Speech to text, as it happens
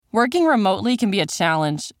Working remotely can be a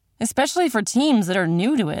challenge, especially for teams that are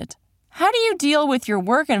new to it. How do you deal with your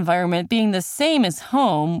work environment being the same as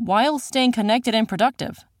home while staying connected and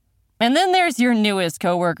productive? And then there's your newest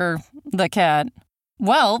coworker, the cat.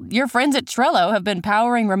 Well, your friends at Trello have been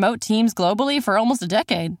powering remote teams globally for almost a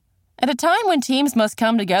decade. At a time when teams must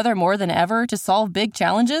come together more than ever to solve big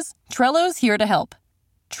challenges, Trello's here to help.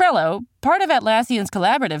 Trello, part of Atlassian's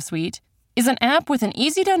collaborative suite, is an app with an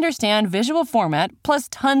easy-to-understand visual format plus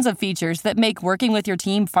tons of features that make working with your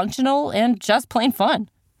team functional and just plain fun.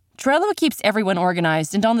 Trello keeps everyone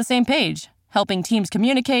organized and on the same page, helping teams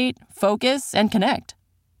communicate, focus, and connect.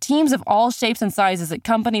 Teams of all shapes and sizes at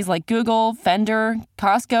companies like Google, Fender,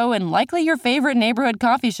 Costco, and likely your favorite neighborhood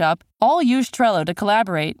coffee shop all use Trello to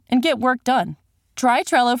collaborate and get work done. Try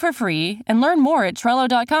Trello for free and learn more at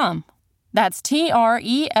Trello.com. That's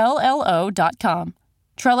Trello.com.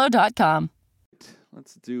 Trello.com.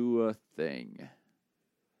 Let's do a thing.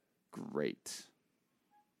 Great.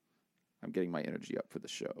 I'm getting my energy up for the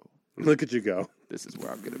show. Look at you go. This is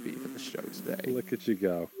where I'm going to be for the show today. Look at you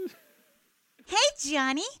go. Hey,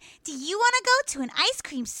 Johnny, do you want to go to an ice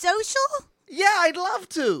cream social? Yeah, I'd love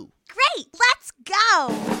to. Great, let's go.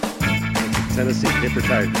 Tennessee paper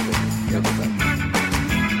tiger.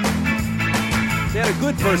 They had a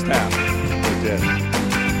good first half. They did.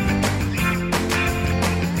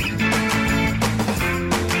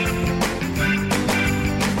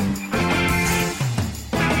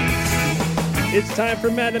 It's time for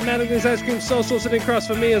Matt and Mattingly's Ice Cream Social. Sitting across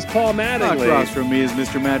from me is Paul Mattingly. Across from me is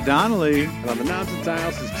Mr. Matt Donnelly. And on the nonsense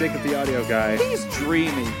aisles is Jacob the audio guy. He's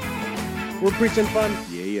dreaming. We're preaching fun.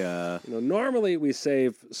 Yeah. Normally we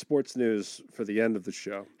save sports news for the end of the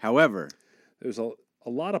show. However, There's a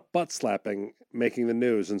lot of butt slapping making the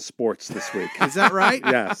news in sports this week. is that right?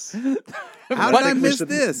 Yes. How did I miss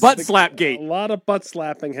this? Butt slap gate. A lot of butt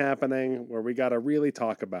slapping happening where we got to really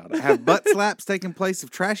talk about it. Have butt slaps taken place of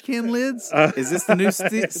trash can lids? Is this the new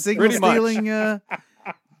signal Pretty much. stealing,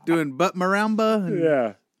 doing butt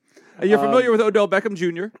maramba? Yeah. You're familiar with Odell Beckham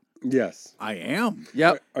Jr.? Yes. I am.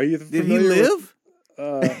 Yep. Are you Did familiar he live?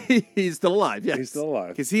 He's still alive, yes. He's still alive.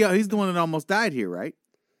 Because he's the one that almost died here, right?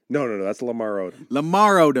 No. That's Lamar Odom.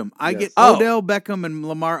 Lamar Odom. I Yes. get Oh. Odell Beckham and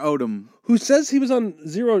Lamar Odom. Who says he was on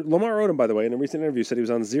zero? Lamar Odom, by the way, in a recent interview, said he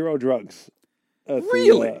was on zero drugs. At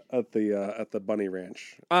Really? At the Bunny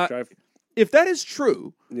Ranch. If that is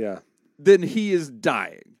true, Yeah. then he is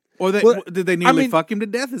dying. Or did they nearly fuck him to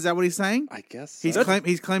death? Is that what he's saying? I guess He's so.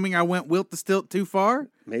 he's claiming I went wilt the stilt too far?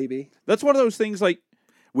 Maybe. That's one of those things like,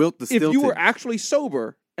 Wilt the if stilted. you were actually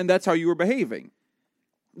sober and that's how you were behaving.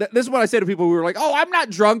 This is what I say to people who are like, oh, I'm not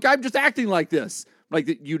drunk. I'm just acting like this. Like,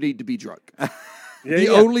 you need to be drunk. The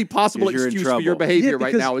only possible 'Cause you're in excuse for your trouble. behavior Yeah,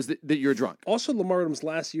 right because- now is that you're drunk. Also, Lamar Odom's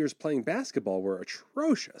last years playing basketball were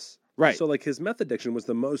atrocious. Right. So, like, his meth addiction was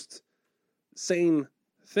the most sane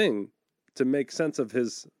thing to make sense of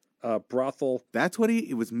his brothel. That's what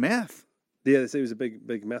it was meth. Yeah, they say he was a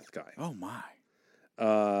big meth guy. Oh, my.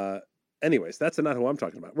 Anyways, that's not who I'm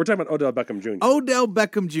talking about. We're talking about Odell Beckham Jr. Odell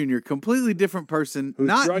Beckham Jr., completely different person, whose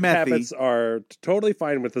not drug methy. habits are totally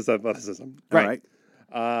fine with his athleticism. Right.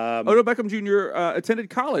 All right. Odell Beckham Jr.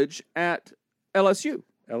 Attended college at LSU,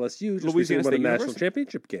 LSU just Louisiana recently won a State national University.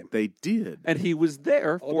 championship game. They did. and he was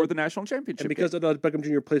there for the national championship And because game. Odell Beckham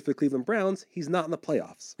Jr. plays for the Cleveland Browns, he's not in the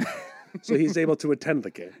playoffs. So he's able to attend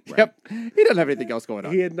the game. Yep. He doesn't have anything else going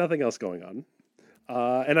on. He had nothing else going on.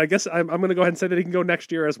 And I guess I'm going to go ahead and say that he can go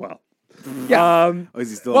next year as well. Yeah. Oh, is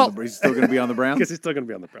he still? Well- he's still going to be on the Browns. Because he's still going to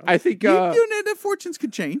be on the Browns. I think... you know, the fortunes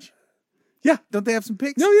could change. Yeah. Don't they have some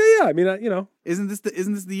picks? No, yeah. I mean, Isn't this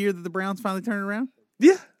the year that the Browns finally turn around?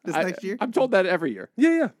 Yeah. This next year? I'm told that every year.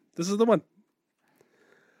 Yeah. This is the one.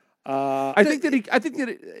 I think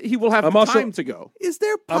that he will have I'm also- time to go. Is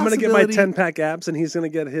there I'm going to possibility? get my 10-pack abs, and he's going to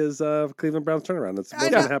get his Cleveland Browns turnaround. That's what's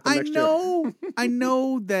going to happen next year. I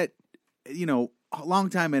know that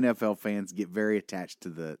longtime NFL fans get very attached to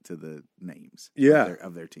the names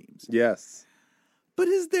of their teams. Yes. But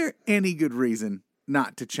is there any good reason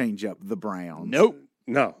not to change up the Browns? Nope.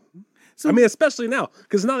 No. So, I mean, especially now,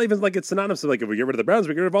 because it's not even like it's synonymous of like if we get rid of the Browns,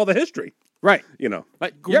 we get rid of all the history. Right.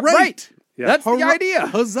 Like, You're great. right. Yeah. That's the idea.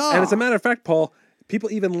 Huzzah! And as a matter of fact, Paul,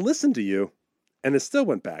 people even listened to you, and it still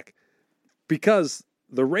went back because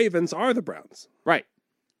the Ravens are the Browns. Right.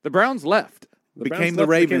 The Browns left. The became Browns the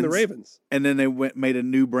Ravens. Became the Ravens. And then they made a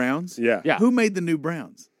new Browns. Yeah. Yeah. Who made the new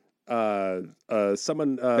Browns?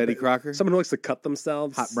 Someone Betty Crocker? Someone who likes to cut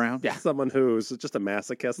themselves. Hot Brown? Yeah. Someone who's just a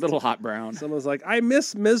masochist. Little hot brown. Someone's like, I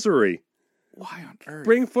miss misery. Why on earth?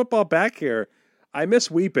 Bring football back here. I miss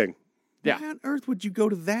weeping. Yeah. Why on earth would you go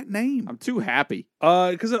to that name? I'm too happy.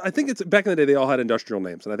 Because I think it's back in the day they all had industrial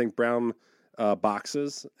names, and I think Brown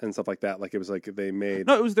boxes and stuff like that. Like it was like they made.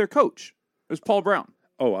 No, it was their coach. It was Paul Brown.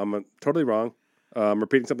 Oh, I'm totally wrong. I'm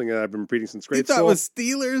repeating something that I've been repeating since grade You thought school. it was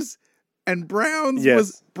Steelers and Browns?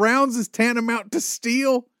 Yes. Browns is tantamount to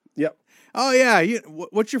steel? Yep. Oh, yeah.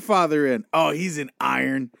 What's your father in? Oh, he's in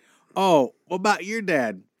iron. Oh, what about your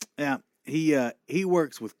dad? Yeah, he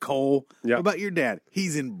works with coal. Yep. What about your dad?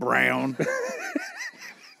 He's in brown.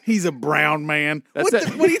 He's a brown man. That's What it.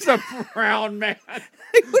 are you He's a brown man.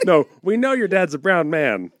 No, we know your dad's a brown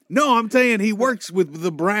man. No, I'm saying he works with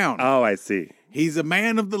the brown. Oh, I see. He's a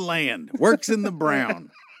man of the land. Works in the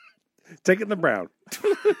brown. Taking the brown.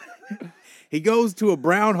 He goes to a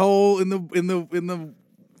brown hole in the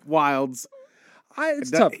wilds.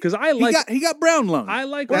 It's tough because I like. He got brown lung. I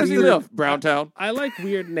like. Where does he weird- live? Browntown. I like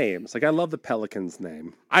weird names. Like I love the Pelican's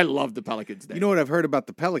name. I love the Pelicans name. You know what I've heard about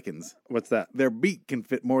the Pelicans? What's that? Their beak can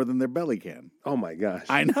fit more than their belly can. Oh my gosh!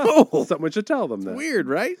 I know. Someone should tell them that. Weird,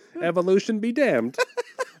 right? Evolution be damned.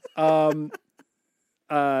 So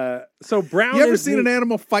brown. You ever is seen neat. an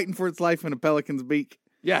animal fighting for its life in a pelican's beak?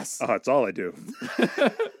 Yes. Oh, that's all I do.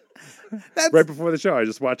 That's Right before the show, I was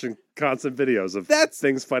just watching constant videos of That's-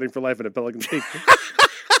 things fighting for life in a pelican's beak.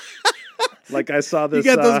 Like I saw you this.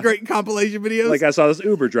 got those great compilation videos. Like I saw this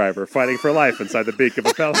Uber driver fighting for life inside the beak of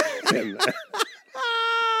a pelican,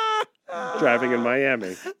 driving in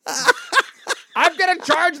Miami. I'm going to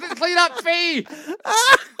charge the cleanup fee.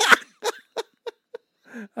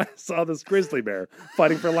 I saw this grizzly bear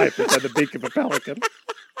fighting for life inside the beak of a pelican.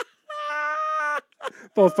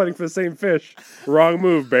 Both fighting for the same fish. Wrong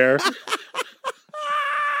move, bear.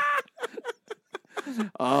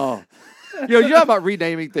 Oh. You know about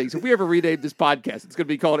renaming things. If we ever rename this podcast, it's going to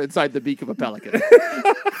be called Inside the Beak of a Pelican.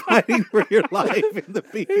 fighting for your life in the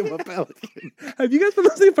beak of a pelican. Have you guys been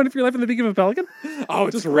listening to Fighting for Your Life in the Beak of a Pelican? Oh, It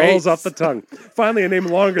it's just great. rolls off the tongue. Finally, a name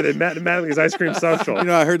longer than Matt and Madeline's Ice Cream Social. You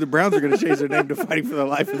know, I heard the Browns are going to change their name to Fighting for their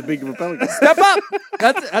Life in the Beak of a Pelican. Step up.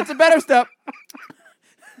 That's a better step.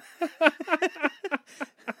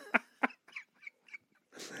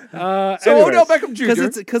 So anyways, Odell Beckham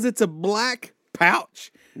Jr. Because it's a black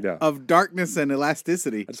pouch Yeah. of darkness and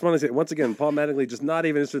elasticity. I just want to say, once again, Paul Mattingly just not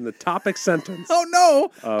even interested in the topic sentence. Oh,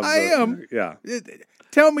 no, of I the- am. Yeah.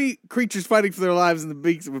 Tell me creatures fighting for their lives in the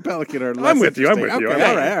beaks of a pelican are less I'm with you. I'm with interesting. you. Okay,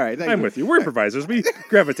 I'm all right. Thank I'm you. with you. We're improvisers. We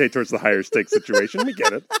gravitate towards the higher stakes situation. We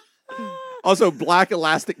get it. Also, Black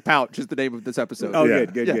Elastic Pouch is the name of this episode. Oh, Yeah.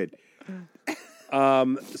 good.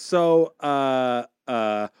 So, Odell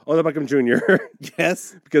Beckham Jr.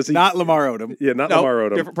 Yes, because he, not Lamar Odom. yeah, not No, Lamar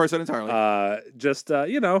Odom. different person entirely. Just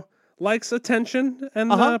likes attention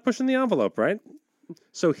and Uh-huh. pushing the envelope, right?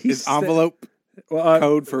 So he's Is envelope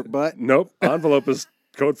code for butt? Nope. Envelope is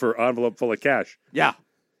code for envelope full of cash. Yeah.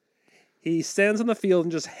 He stands on the field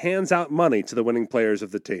and just hands out money to the winning players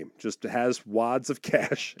of the team. Just has wads of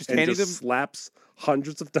cash and handing just them- slaps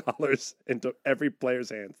hundreds of dollars into every player's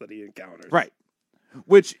hands that he encounters. Right.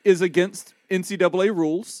 Which is against NCAA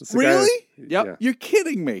rules. It's the guy- Really? Yep. Yeah. You're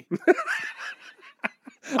kidding me.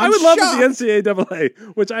 I would love if the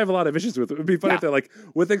NCAA, which I have a lot of issues with, it would be funny Yeah. if they're like,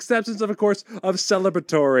 with exceptions of course, of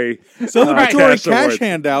celebratory Celebratory cash awards.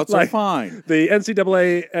 handouts are Like, fine. The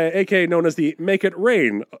NCAA, aka known as the Make It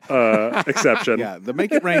Rain exception. Yeah, the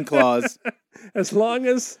make it rain clause. As long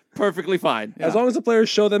as Perfectly fine. the players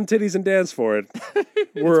show them titties and dance for it,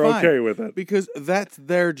 we're It's fine. okay with it. Because that's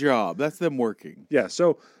their job. That's them working. Yeah,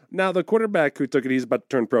 so now the quarterback who took it, he's about to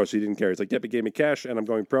turn pro, so he didn't care. He's like, yep, he gave me cash, and I'm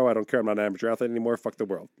going pro. I don't care. I'm not an amateur athlete anymore. Fuck the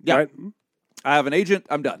world. Yeah. Right? I have an agent.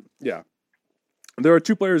 I'm done. Yeah. There are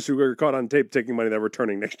two players who were caught on tape taking money that were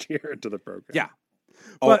returning next year into the program. Yeah.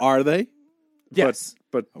 But- are they? Yes.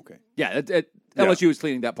 But Okay. Yeah. Yeah. LSU was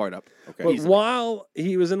cleaning that part up. Okay. But while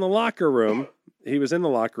he was in the locker room,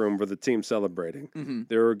 for the team celebrating. Mhm.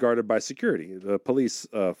 They were guarded by security, the police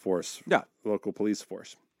force. Yeah. Local police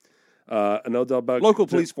force. An Odell Beckham Local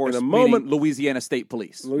police force, in a meaning moment, Louisiana State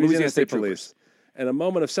Police. Louisiana State Troopers. Police. In a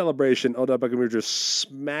moment of celebration, Odell Beckham just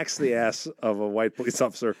smacks the ass of a white police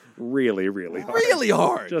officer really, really hard. Really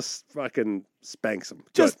hard. Just fucking spanks him.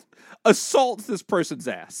 Just assaults this person's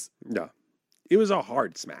ass. Good. Yeah. It was a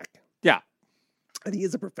hard smack. Yeah. And he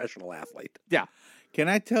is a professional athlete. Yeah. Can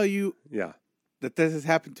I tell you Yeah. that this has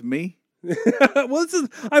happened to me? Well,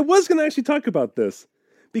 I was going to actually talk about this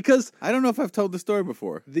because I don't know if I've told the story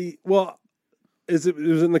before. it was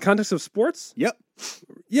in the context of sports? Yep.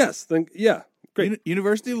 Yes. Great.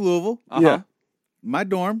 University of Louisville, Uh-huh. Yeah. my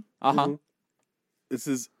dorm. Uh-huh.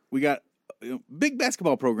 We got a big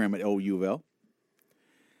basketball program at old U of L.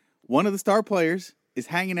 One of the star players is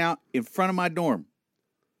hanging out in front of my dorm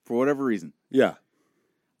for whatever reason. Yeah.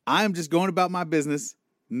 I'm just going about my business,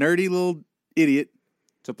 nerdy little idiot,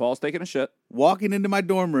 So Paul's taking a shit. walking into my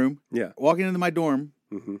dorm room. Yeah. Walking into my dorm.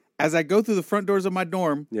 Mm-hmm. As I go through the front doors of my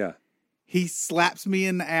dorm, Yeah. he slaps me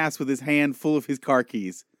in the ass with his hand full of his car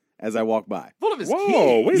keys as I walk by. Full of his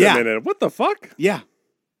Whoa, keys. wait Yeah. a minute. What the fuck? Yeah.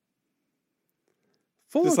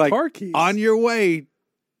 Full It's of like, car keys. on your way,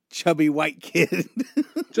 chubby white kid.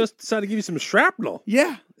 Just decided to give you some shrapnel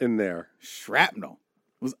Yeah. in there. Shrapnel.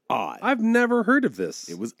 It was odd. I've never heard of this.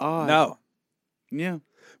 It was odd. No. Yeah.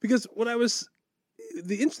 Because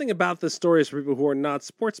the interesting about this story is for people who are not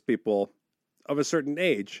sports people of a certain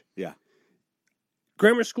age. Yeah.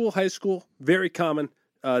 Grammar school, high school, very common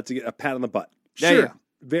to get a pat on the butt. Yeah, Sure. yeah.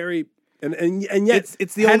 Very, and yet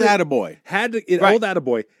It's the old attaboy. Right. old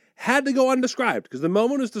attaboy had to go undescribed because the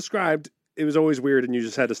moment it was described, it was always weird and you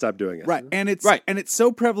just had to stop doing it. Right. And it's Right. and it's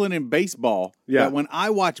so prevalent in baseball Yeah. that when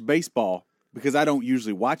I watch baseball, because I don't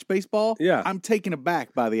usually watch baseball, Yeah. I'm taken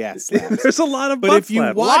aback by the ass slaps. There's a lot of But butt if you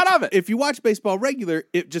slap. watch lot of it. if you watch baseball regular,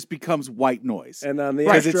 it just becomes white noise. And on the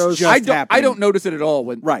Right, it's Astros, just- I don't happening. notice it at all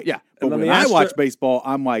when Right. Yeah. But And on when the I watch Astro- baseball,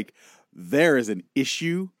 I'm like, there is an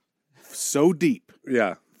issue so deep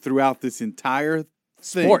yeah. throughout this entire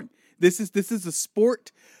thing. Sport. This is a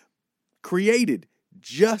sport created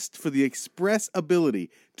just for the express ability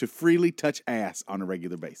to freely touch ass on a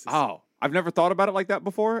regular basis. Oh, I've never thought about it like that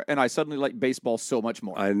before, and I suddenly like baseball so much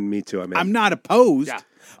more. Me too. I mean, I'm not opposed, Yeah.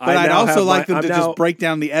 but I I'd now also have like my- them to I'm now- just break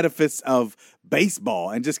down the edifice of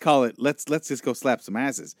baseball and just call it let's just go slap some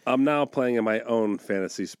asses. I'm now playing in my own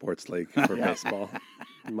fantasy sports league for baseball.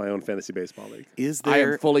 My own fantasy baseball league. Is I am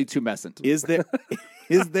there fully tumescent. is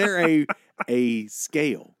there a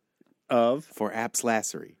scale Of for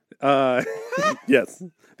abslassery? yes,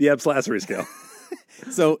 the Abslassery scale,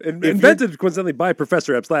 So if invented coincidentally by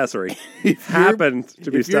Professor Abslassery, happened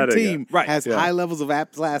to be if your studying team it. Right, has yeah. high levels of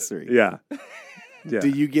abslassery, Yeah, yeah. do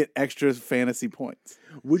you get extra fantasy points?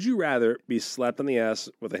 Would you rather be slapped on the ass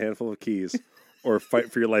with a handful of keys, or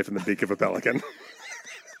fight for your life in the beak of a pelican?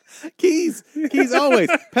 Keys always.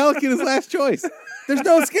 Pelican is last choice. There's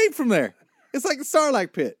no escape from there. It's like the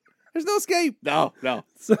Starlight Pit. There's no escape. No.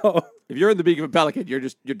 So If you're in the beak of a pelican, you're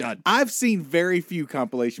done. I've seen very few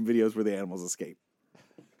compilation videos where the animals escape.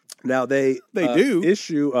 now they do.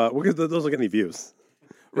 issue because those don't get any views.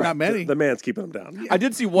 Not many. The man's keeping them down. I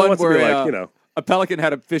did see No one one's gonna where be like, a pelican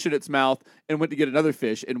had a fish in its mouth and went to get another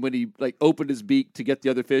fish, and when he like opened his beak to get the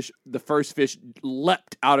other fish, the first fish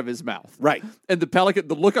leapt out of his mouth. Right. And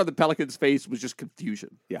the look on the pelican's face was just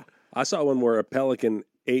confusion. Yeah. I saw one where a pelican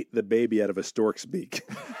ate the baby out of a stork's beak.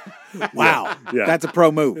 Wow. Yeah. That's a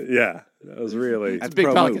pro move. Yeah, that was really That's Big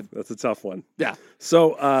pro pelican. move. that's a tough one. Yeah.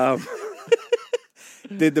 So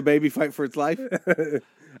Did the baby fight for its life?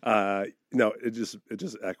 no, it just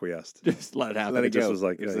acquiesced. Just let it happen. Let it It just go. was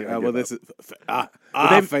like, It's yeah, I well, give this up.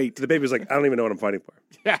 is fate. The baby was like, I don't even know what I'm fighting for.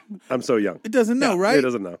 Yeah. I'm so young. It doesn't know, Yeah, right? it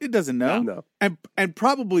doesn't know. It doesn't know. No. And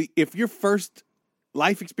probably if your first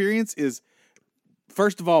life experience is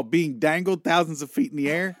first of all being dangled thousands of feet in the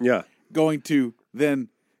air, Yeah. going to then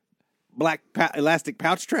elastic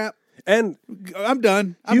pouch trap, And I'm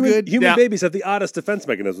done. I'm good. Human Yeah. babies have the oddest defense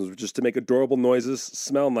mechanisms, which is to make adorable noises,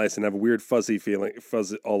 smell nice, and have a weird fuzzy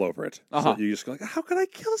all over it. Uh-huh. So you just go like, how can I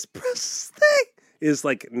kill this precious thing? Is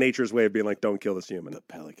like nature's way of being like, don't kill this human. The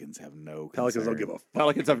pelicans have no Pelicans concern. don't give a fuck.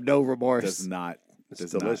 Pelicans have no remorse. Does not. It's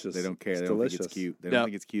Does delicious. Not. They don't care. It's They don't think delicious. it's cute. They No. don't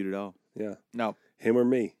think it's cute at all. Yeah. No. Him or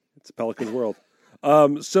me. It's a pelican's world.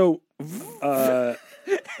 So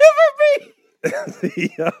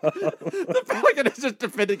The pelican is just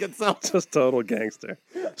defending itself. just total gangster.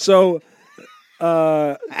 So they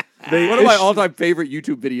One of my all-time favorite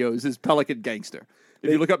YouTube videos is Pelican Gangster. If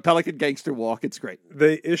you look up Pelican Gangster Walk, it's great.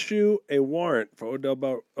 they issue a warrant for Odell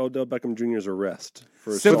Beckham Jr.'s arrest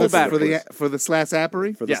for Civil assault battery. For the slash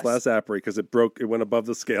appery. for this Yes. last appery because it went above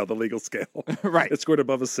the scale, the legal scale. Right. It scored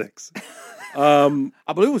above a 6. I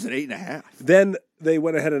believe it was an 8.5. Then they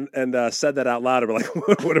went ahead and said that out loud and were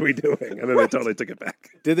like, what are we doing? And then they totally took it back.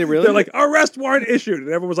 Did they really? They're like, arrest warrant issued. And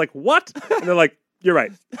everyone was like, what? And they're like, you're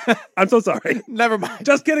right. I'm so sorry. Never mind.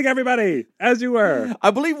 Just kidding, everybody. As you were.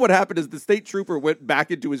 I believe what happened is the state trooper went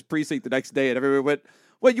back into his precinct the next day, and everybody went,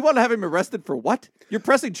 "Wait, you want to have him arrested for what? You're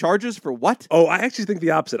pressing charges for what?" Oh, I actually think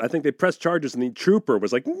the opposite. I think they pressed charges and the trooper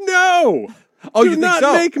was like, no. Oh, Do you think not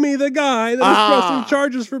so? make me the guy that is pressing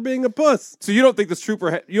charges for being a puss. So you don't think this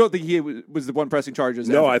trooper? You don't think he was the one pressing charges?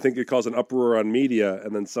 No, ever? I think it caused an uproar on media,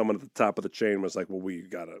 and then someone at the top of the chain was like, well, we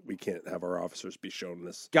can't have our officers be shown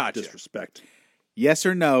this Gotcha. disrespect. Yes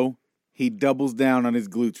or no? He doubles down on his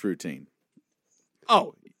glutes routine.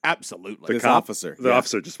 Oh, Absolutely. This officer. The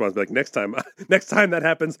officer just wants to be like, next time that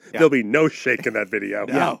happens, there'll be no shake in that video.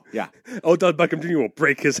 No. Yeah. Odell Beckham Jr. will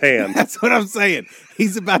break his hand. That's what I'm saying.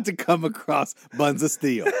 He's about to come across buns of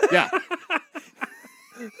steel. Yeah.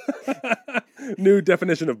 New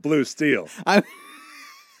definition of blue steel.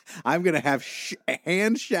 I'm going to have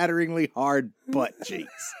hand-shatteringly hard butt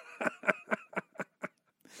cheeks.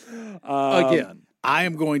 Again. I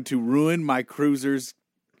am going to ruin my cruiser's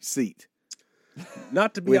seat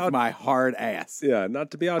Not to be with out. my hard ass. Yeah,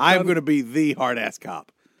 not to be out. I'm going to be the hard ass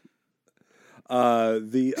cop.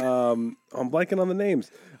 I'm blanking on the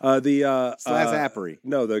names. Appery.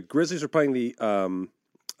 No, the Grizzlies are playing the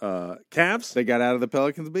Cavs. They got out of the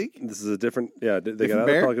Pelican's beak? This is a different. Yeah, they Different got out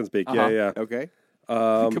bear? of the Pelicans' beak. Uh-huh. Yeah. Okay.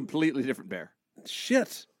 Completely different bear.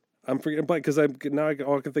 Shit. I'm forgetting because all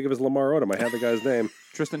I can think of is Lamar Odom. I have the guy's name.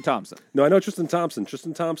 Tristan Thompson. No, I know Tristan Thompson.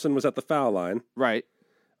 Tristan Thompson was at the foul line. Right.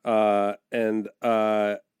 And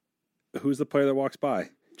who's the player that walks by?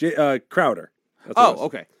 Crowder. That's what it Oh, was.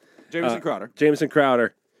 okay. Jameson Crowder. Jameson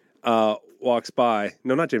Crowder walks by.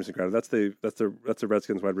 No, not Jameson Crowder. That's the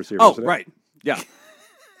Redskins wide receiver. Oh, isn't it? right. Yeah.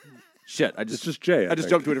 Shit. It's just Jay. I just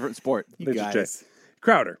jumped to a different sport. I think it's just Guys. Jay.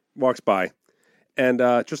 Crowder walks by, and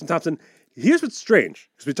Tristan Thompson. Here's what's strange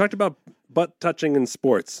because we talked about butt touching in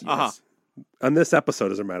sports on this episode,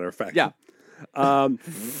 as a matter of fact. Yeah.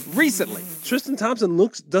 Recently. Tristan Thompson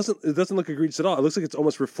doesn't look egregious at all. It looks like it's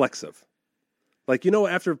almost reflexive. Like,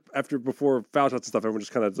 before foul shots and stuff, everyone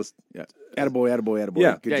just kind of just Attaboy.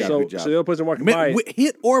 yeah. Good job, So good job. the other players are walking by.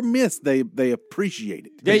 Hit or miss, they appreciate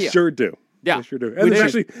it. They sure do. Yeah. They sure do. And there's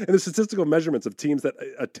actually the statistical measurements of teams that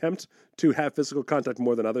attempt to have physical contact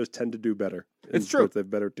more than others tend to do better. It's true. They have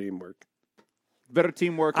better teamwork. Better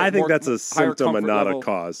teamwork. I think more- that's a higher symptom and comfort not level. a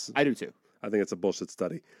cause. I do too. I think it's a bullshit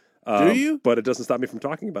study. Do you? But it doesn't stop me from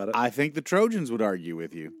talking about it. I think the Trojans would argue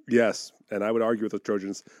with you. Yes, and I would argue with the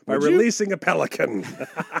Trojans by Would you? releasing a pelican.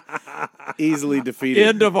 Easily defeated.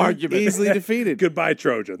 End of argument. Easily defeated. Goodbye,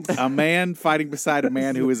 Trojans. A man fighting beside a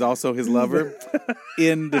man who is also his lover.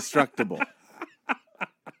 Indestructible.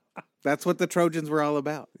 That's what the Trojans were all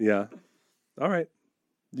about. Yeah. All right.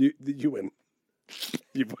 You win.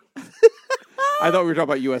 You I thought we were talking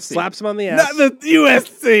about USC. slaps him on the ass. Not the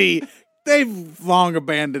USC. They've long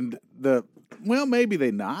abandoned the. Well, maybe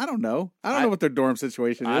they not. I don't know. I don't know what their dorm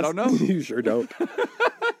situation is. I don't know. You sure don't.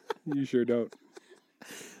 You sure don't.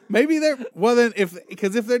 Maybe they're well then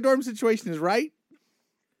because if their dorm situation is right,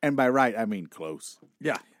 and by right I mean close,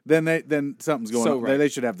 Yeah. then something's going So on. right. They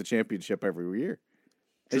should have the championship every year.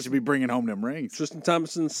 They should be bringing home them rings. Tristan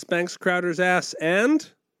Thompson spanks Crowder's ass and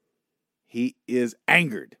He is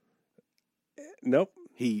angered. nope.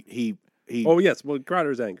 He. Oh yes, well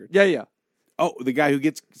Crowder's angered. Yeah. Oh, the guy who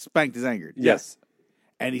gets spanked is angered. Yes.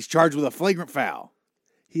 And he's charged with a flagrant foul.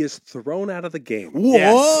 He is thrown out of the game.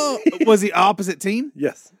 Whoa! Was he opposite team?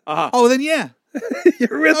 Yes. Oh, then yeah.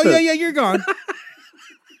 You're with Oh, us. yeah, you're gone.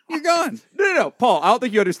 You're gone. No, Paul, I don't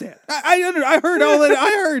think you understand. I heard all that. I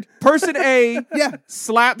heard. Person A Yeah.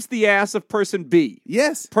 slaps the ass of person B.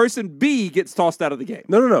 Yes. Person B gets tossed out of the game.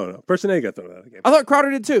 No. Person A got thrown out of the game. I thought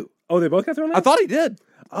Crowder did too. Oh, they both got thrown out? I thought he did.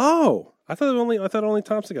 Oh. I thought only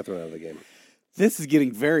Thompson got thrown out of the game. This is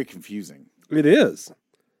getting very confusing. It is.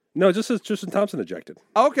 No, it just says Tristan Thompson ejected.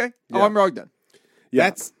 Oh, okay. Yeah. Oh, I'm wrong then.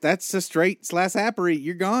 Yeah. That's a straight appery.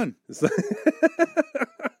 You're gone.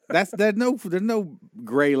 There's no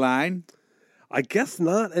gray line. I guess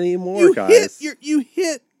not anymore, guys. You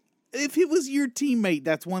hit. If it was your teammate,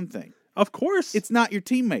 that's one thing. Of course. It's not your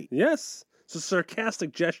teammate. Yes. It's a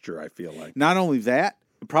sarcastic gesture, I feel like. Not only that,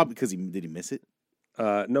 probably because did he miss it?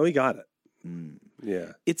 No, he got it.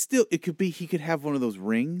 Yeah. It could be he could have one of those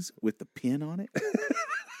rings with the pin on it.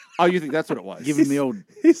 Oh, you think that's what it was? Give him the old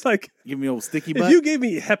He's like, sticky butt. if you gave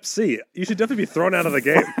me Hep C, you should definitely be thrown out of the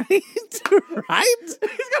game. right?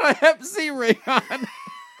 He's got a Hep C ring on.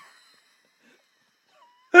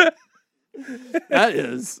 That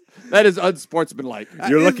is unsportsmanlike.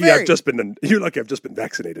 You're It's lucky very- I've just been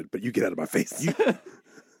vaccinated, but you get out of my face.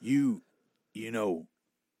 You know,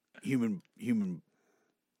 human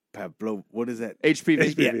Pavlov. What is that?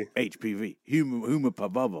 HPV. Yeah, HPV. Human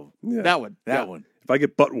Pavlov. Yeah. That one. That Yeah. one. If I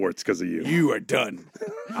get butt warts because of you. You are done.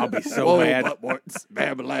 I'll be so Whoa, mad. butt warts.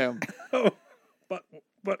 Bam, lamb.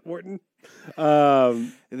 Butt Wharton.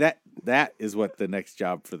 That is what the next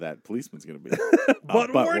job for that policeman's going to be.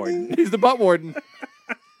 Butt warden. He's the butt warden.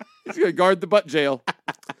 He's going to guard the butt jail.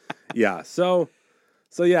 Yeah. So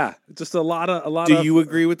yeah, just a lot of. Do you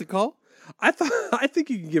agree with the call? I think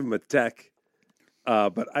you can give him a tech.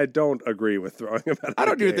 But I don't agree with throwing him out of I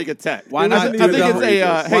don't the even game. think it's 10. Why I not think do the it's whole- a.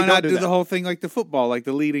 Why Hey, not don't do do the that. whole thing like the football, like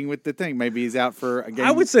the leading with the thing? Maybe he's out for a game.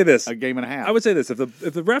 I would say this. a game and a half. I would say this: if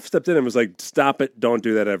the ref stepped in and was like, "Stop it! Don't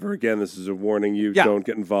do that ever again. This is a warning. You Yeah. don't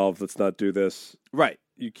get involved. Let's not do this." Right.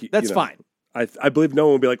 You keep. That's you know, fine. I believe no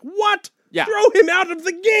one would be like, "What? Yeah. Throw him out of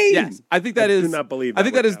the game." Yes, I think that is. do not believe. I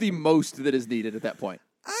think that would is the happen. most that is needed at that point.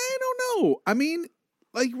 I don't know. I mean,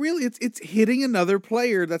 like really, it's hitting another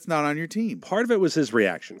player that's not on your team. Part of it was his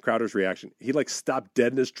reaction, Crowder's reaction. He like stopped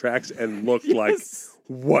dead in his tracks and looked like,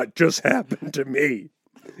 "What just happened to me?"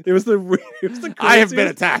 It was the craziest. I have been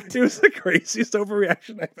attacked. It was the craziest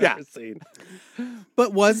overreaction I've ever seen.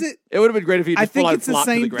 But was it? It would have been great if he just I think full-on it's the flopped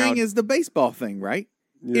to same ground. thing as the baseball thing, right?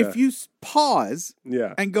 Yeah. If you pause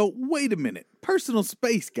Yeah. and go, wait a minute, personal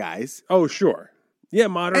space, guys, Oh, sure. Yeah,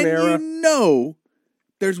 modern and era. you know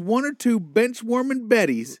there's one or two bench warming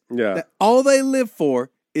Bettys Yeah. that all they live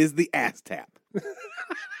for is the ass tap.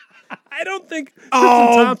 I don't think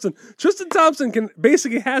Oh. Tristan Thompson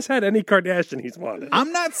basically has had any Kardashian he's wanted.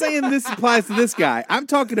 I'm not saying this applies to this guy. I'm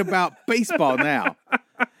talking about baseball now.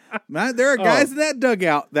 Now, there are guys in that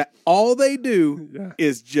dugout that all they do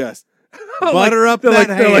is just butter up they're that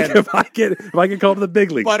like, they're like, hand. if I get called to the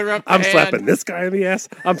big league, Butter up the I'm hand. slapping this guy on the ass.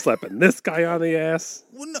 I'm slapping this guy on the ass.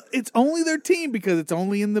 Well, no, it's only their team because it's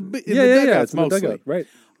only in the dugouts It's in the mostly, dugout, right?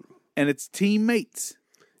 and it's teammates.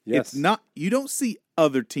 Yes. It's not. You don't see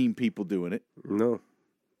other team people doing it. No.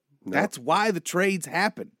 That's why the trades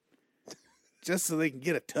happen, just so they can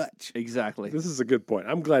get a touch. Exactly. This is a good point.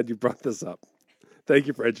 I'm glad you brought this up. Thank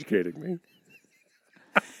you for educating me.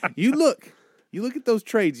 You look at those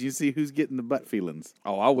trades. You see who's getting the butt feelings.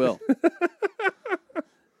 Oh, I will.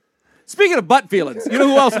 Speaking of butt feelings, you know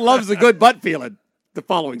who else loves a good butt feeling? The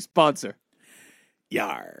following sponsor.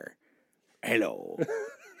 Yar, hello,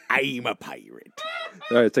 I'm a pirate.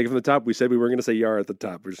 All right, take it from the top. We said we were going to say yar at the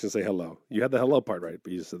top. We're just going to say hello. You had the hello part right,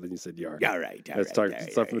 but then you said yar. All right, Let's start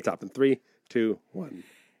from the top. In 3, 2, 1.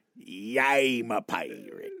 I'm a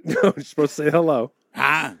pirate. No, you're supposed to say hello.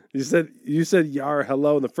 Huh? You said yar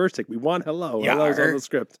hello in the first take. We want hello. Yar. Hello's on the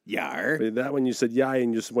script. Yar. But that one you said yai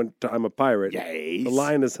and you just went to I'm a pirate. Yes. The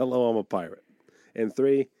line is hello, I'm a pirate. In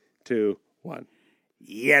 3, 2, 1.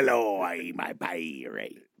 Yellow, I'm a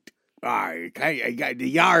pirate. I got the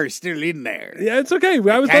yar still in there. Yeah, it's okay. I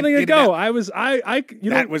was can't letting it get it go. out. You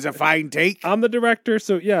That know, was a fine take. I'm the director,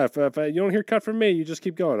 so yeah. If you don't hear cut from me, you just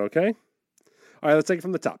keep going, okay? All right, let's take it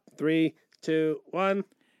from the top. 3, 2, 1.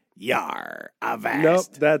 Yar, avast. Nope,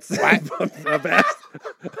 that's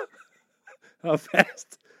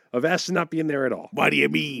What? Avast should not be in there at all. What do you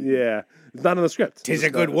mean? Yeah, it's not on the script. Tis It's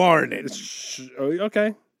a good not- warning.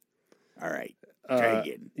 Okay. All right. Try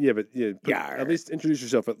again. Yeah, but Yar. at least introduce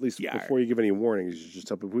yourself. At least Yar. before you give any warnings, you should just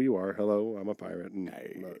tell people who you are. Hello, I'm a pirate. And,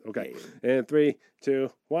 okay. Yar. And 3,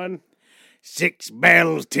 2, 1. 6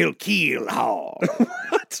 bells till keel haul.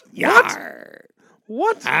 What? Yar.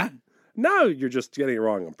 What? Huh? No, you're just getting it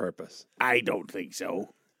wrong on purpose. I don't think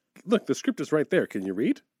so. Look, the script is right there. Can you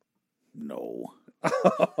read? No.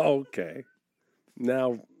 Okay.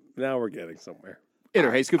 Now we're getting somewhere.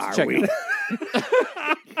 Enter Hey Scoops Are check. we?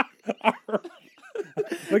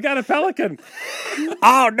 We got a pelican.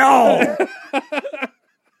 Oh, no.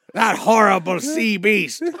 That horrible sea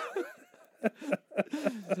beast.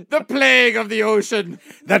 The plague of the ocean.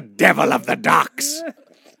 The devil of the docks.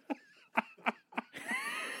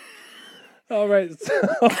 All right.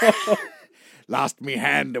 So, Lost me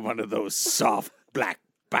hand to one of those soft black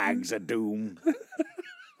bags of doom.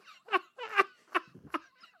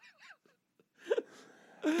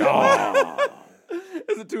 Oh.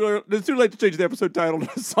 Is it too late to change the episode title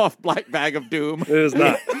to Soft Black Bag of Doom? it is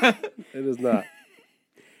not. It is not.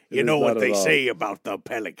 It You is know not what at they all. say about the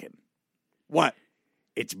pelican? What?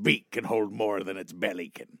 Its beak can hold more than its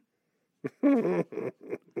belly can.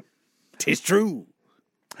 'Tis true.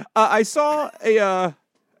 I saw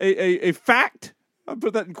a fact. I'll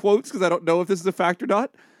put that in quotes because I don't know if this is a fact or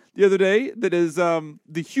not. The other day, that is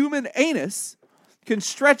the human anus can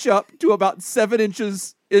stretch up to about 7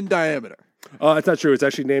 inches in diameter. It's not true. It's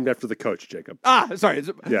actually named after the coach, Jacob. Sorry.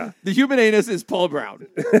 Yeah. The human anus is Paul Brown.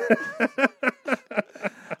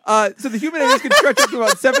 So the human anus can stretch up to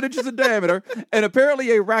about 7 inches in diameter, and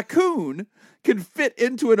apparently a raccoon can fit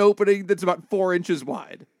into an opening that's about 4 inches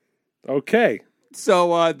wide. Okay. So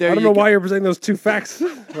there I don't you know go. why you're presenting those two facts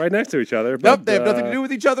right next to each other. Nope, But, they have nothing to do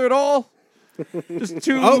with each other at all. Just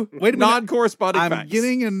two Oh, wait a minute. non-corresponding I'm facts.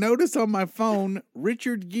 getting a notice on my phone.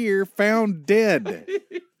 Richard Gere found dead.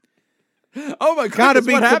 Oh my goodness,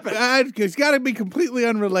 what happened? It's got to be completely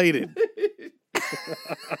unrelated.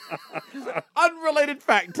 Unrelated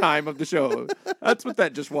fact time of the show. That's what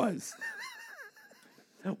that just was.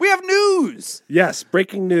 We have news. Yes,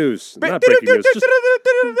 breaking news. Not breaking news, just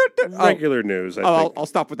regular news, I think. I'll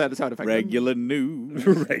stop with that as sound effect. Regular news.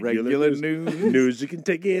 Regular news. News you can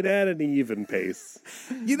take it at an even pace.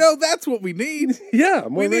 You know, that's what we need. Yeah,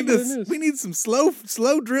 more We need regular this. news. We need some slow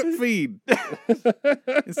drip feed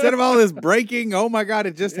instead of all this breaking. Oh my God,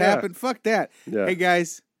 it just happened. Fuck that. Yeah. Hey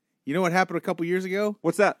guys, you know what happened a couple years ago?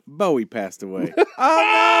 What's that? Bowie passed away.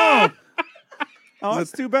 Oh no! Oh,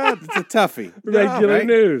 that's too bad. It's a toughie. Regular right?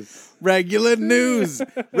 news. Regular news.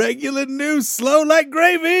 Regular news. Slow like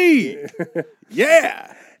gravy.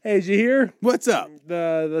 Yeah. Hey, did you hear? What's up?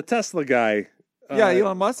 The Tesla guy. Yeah,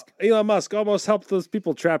 Elon Musk. Elon Musk almost helped those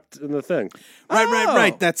people trapped in the thing.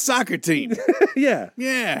 Right. That soccer team. Yeah.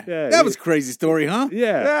 Yeah. Yeah, That was a crazy story, huh?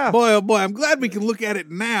 Yeah. Yeah. Boy, oh boy, I'm glad we can look at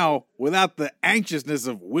it now without the anxiousness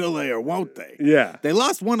of will they or won't they. Yeah. They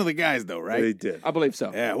lost one of the guys, though, right? They did. I believe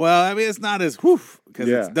so. Yeah, well, I mean, it's not as whoof because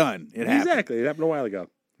Yeah. it's done. It happened. Exactly. It happened a while ago.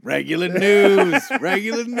 Regular news.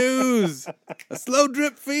 Regular news. A slow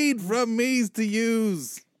drip feed from me's to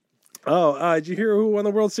you's. Oh, did you hear who won the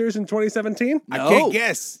World Series in 2017? I can't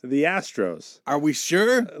guess. The Astros. Are we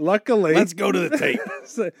sure? Luckily, Let's go to the tape.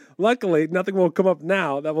 luckily, nothing will come up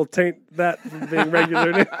now that will taint that from being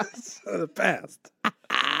regular news of the past.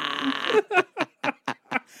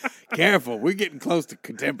 Careful. We're getting close to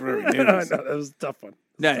contemporary I know, news. that was a tough one.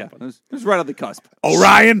 Yeah. It was right on the cusp.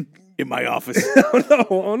 Orion, in my office.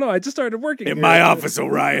 Oh no! I just started working In here. my office,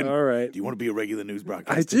 Orion. All right. Do you want to be a regular news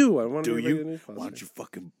broadcaster? I do. I want to Do be a regular you? news Why don't you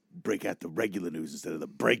fucking break out the regular news instead of the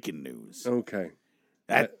breaking news? Okay,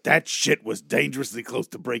 That shit was dangerously close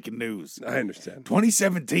to breaking news. I understand.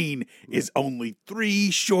 2017 is only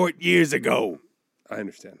 3 short years ago. I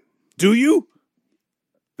understand. Do you?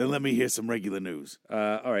 Then let me hear some regular news.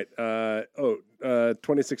 All right.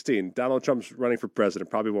 2016. Donald Trump's running for president.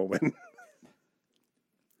 Probably won't win.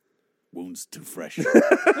 Wounds too fresh.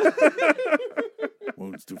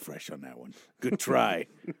 Wounds too fresh on that one. Good try.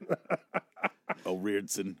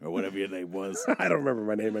 O'Reardson, or whatever your name was. I don't remember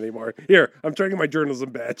my name anymore. Here, I'm turning my journalism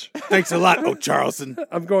badge. Thanks a lot, O'Charleston.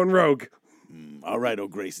 I'm going rogue. All right,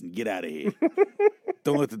 O'Grayson, get out of here.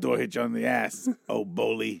 Don't let the door hit you on the ass,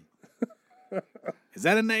 O'Boley. Is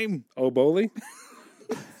that a name? Oh, Boley?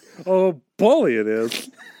 Oh, Boley it is.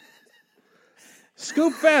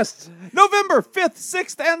 Scoopfest. November 5th,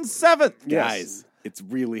 6th, and 7th. Guys, it's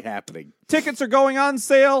really happening. Tickets are going on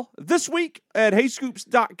sale this week at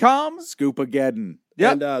heyscoops.com. Scoopageddon.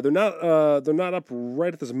 Yep. And they're not up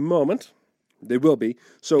right at this moment. They will be.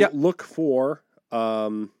 So Yep. look for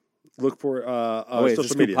Wait, social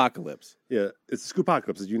it's a media. Scoopocalypse. Yeah, it's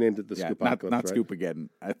Scoopocalypse. You named it the Yeah, Scoopocalypse, not right? Scoopageddon.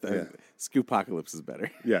 Scoopocalypse is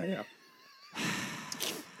better. Yeah.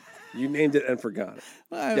 You named it and forgot it.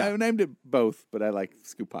 I named it both, but I like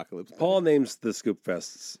Scoopocalypse better. Paul names the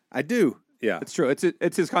Scoopfests. I do. Yeah. It's true.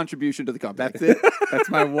 It's his contribution to the company. That's it. That's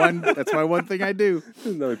my one thing I do.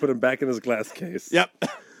 And then we put him back in his glass case. Yep.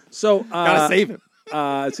 So Gotta save him. It's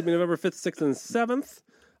gonna be November 5th, 6th, and 7th.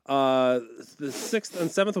 The 6th and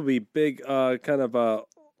 7th will be big, The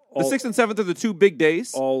 6th and 7th are the 2 big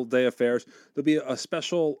days. all day affairs. There'll be a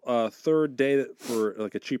special third day for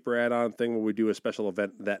like a cheaper add-on thing where we do a special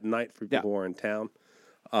event that night for people who are in town.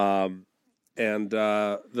 And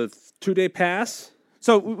the 2-day pass.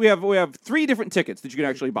 So we have 3 different tickets that you can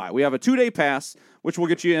actually buy. We have a 2-day pass, which will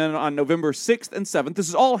get you in on November 6th and 7th. This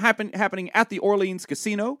is all happening at the Orleans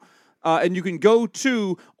Casino. And you can go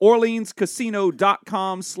to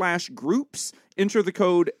orleanscasino.com/groups. Enter the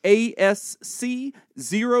code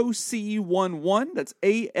ASC0C11. That's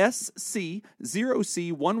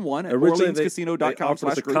ASC0C11 at Originally, they orleanscasino.com/groups. offered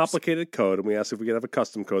us a complicated code, and we asked if we could have a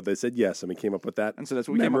custom code. They said yes, and we came up with that. And so that's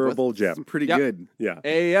what we came up with. memorable gem. Pretty Yep. good. Yeah,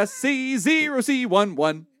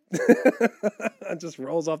 ASC0C11. it just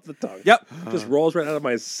rolls off the tongue. Yep. Just rolls right out of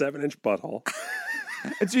my 7-inch butthole.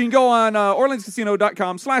 And so you can go on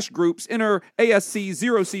orleanscasino.com/groups, enter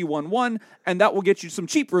ASC0C11, and that will get you some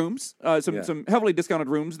cheap rooms, some heavily discounted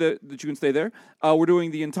rooms that you can stay there. We're doing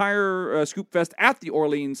the entire Scoopfest at the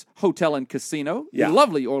Orleans Hotel and Casino. Yeah. The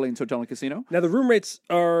lovely Orleans Hotel and Casino. Now, the room rates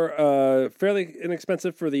are fairly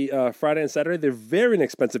inexpensive for the Friday and Saturday. They're very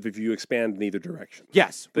inexpensive if you expand in either direction.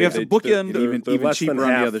 Yes. We have some bookend. They're even less cheaper than on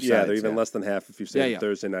the half. other Yeah, sides, they're even yeah. less than half if you stay Yeah.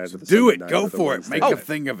 Thursday night or the Do Sunday it. night Go or the for it. Wednesday Make night. a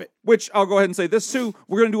thing of it. Which I'll go ahead and say this too.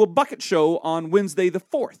 We're going to do a bucket show on Wednesday the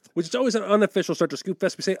 4th. Which is always an unofficial start to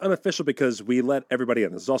Scoopfest. We say unofficial because we let everybody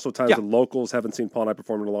in. There's also times Yeah. the locals haven't seen Paul and I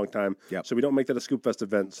perform in a long time. Yep. So we don't make that a Scoopfest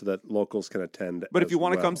event so that locals can attend. But if as you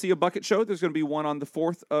want to well. come see a bucket show, there's going to be one on the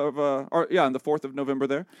 4th of on the 4th of November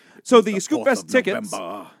there. So the 4th Scoopfest of tickets,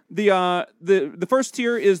 November. the first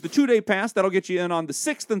tier is the 2-day pass. That'll get you in on the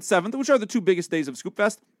 6th and 7th, which are the 2 biggest days of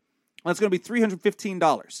Scoopfest. That's going to be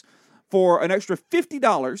 $315. For an extra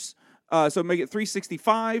 $50, so make it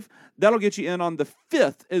 $365. That'll get you in on the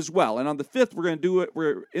 5th as well. And on the 5th, we're going to do it.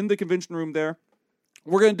 We're in the convention room there.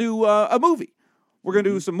 We're going to do a movie. We're going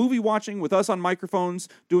to do some movie watching with us on microphones,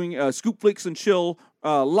 doing Scoop Flicks and Chill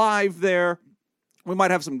live there. We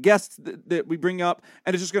might have some guests that we bring up,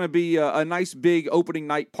 and it's just going to be a nice big opening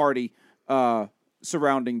night party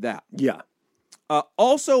surrounding that. Yeah.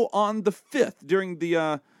 Also on the 5th, during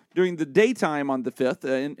the daytime on the 5th,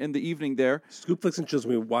 in the evening there. Scoop Flicks and Chills,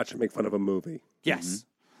 we watch and make fun of a movie. Yes.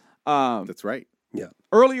 That's right. Yeah.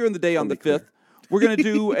 Earlier in the day on the 5th, we're going to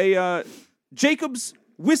do a Jacob's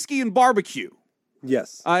Whiskey and Barbecue.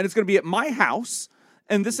 Yes. And it's going to be at my house.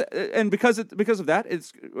 And because of that,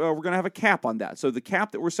 it's we're going to have a cap on that. So the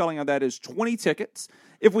cap that we're selling on that is 20 tickets.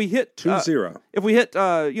 If we hit 20, if we hit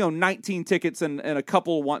 19 tickets and a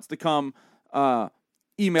couple wants to come,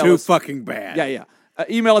 email Too us. fucking bad. Yeah.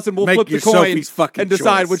 Email us and we'll Make flip the your coin Sophie's fucking and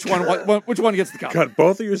decide choice. which one gets to come. Cut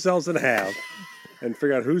both of yourselves in half and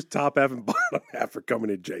figure out who's top half and bottom half for coming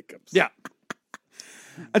to Jacobs. Yeah.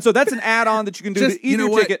 And so that's an add-on that you can do Just, to either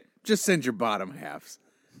what? ticket. Just send your bottom halves.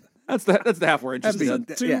 That's the half we're interested in.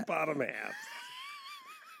 Two bottom halves.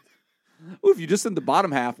 Ooh, if you just send the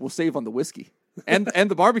bottom half, we'll save on the whiskey and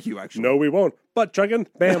the barbecue. Actually, No, we won't. Butt chugging,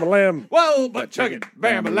 bam a lamb. whoa, but chugging,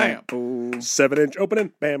 bam a lamb. 7-inch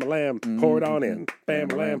opening, bam a lamb. Pour it on in,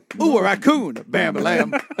 bam a lamb. Ooh, a raccoon, bam a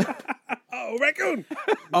lamb. Oh, raccoon.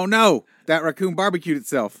 Oh no, that raccoon barbecued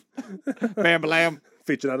itself. Bam a lamb.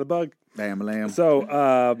 Featuring out a bug. Bam lamb.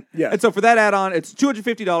 So, yeah. And so for that add-on, it's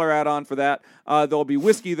 $250 add-on for that. There'll be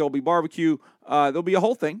whiskey, there'll be barbecue, there'll be a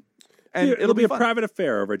whole thing, and it'll be a fun. private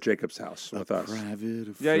affair over at Jacob's house with us.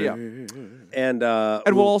 Private Yeah. And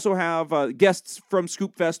we'll also have guests from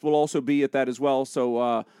Scoopfest will also be at that as well.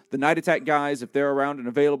 So the Night Attack guys, if they're around and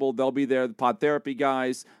available, they'll be there. The Pod Therapy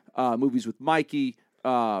guys, Movies with Mikey,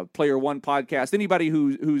 Player One podcast. Anybody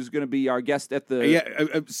who's going to be our guest at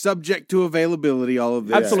the subject to availability. All of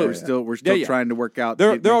this. Absolutely. We're still trying to work out.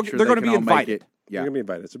 They're make sure going to they be can all make invited. it. You're going to be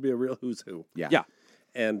invited. This will be a real who's who. Yeah.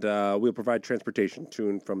 And we'll provide transportation to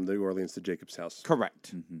and from New Orleans to Jacob's house.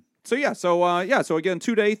 Correct. So so again,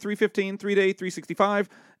 2-day, $315, 3-day, $365,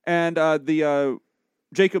 and the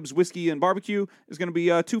Jacob's Whiskey and Barbecue is going to be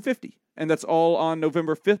 $250, and that's all on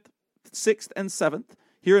November 5th, 6th, and 7th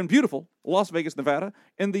here in beautiful Las Vegas, Nevada,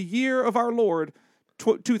 in the year of our Lord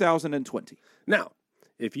 2020. Now,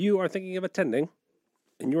 if you are thinking of attending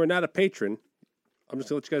and you are not a patron, I'm just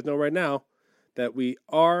going to let you guys know right now that we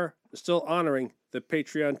are still honoring the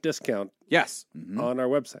Patreon discount Yes. on our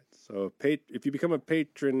website. So if you become a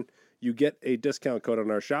patron, you get a discount code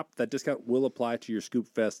on our shop. That discount will apply to your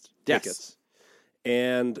Scoopfest tickets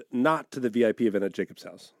and not to the VIP event at Jacob's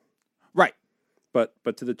house. Right. But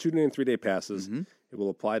to the 2-day and 3-day passes, it will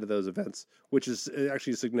apply to those events, which is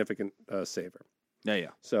actually a significant saver. Yeah.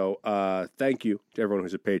 So thank you to everyone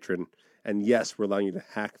who's a patron. And yes, we're allowing you to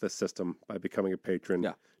hack the system by becoming a patron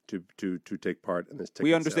to take part in this ticket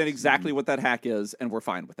We understand sales. exactly what that hack is, and we're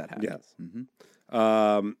fine with that hack. Yes.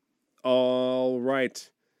 All right.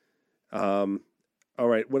 All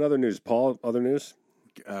right. What other news, Paul? Other news?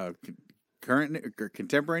 Current or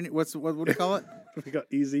contemporary. What do you call it? We got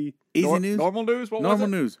easy news. Normal news. What Normal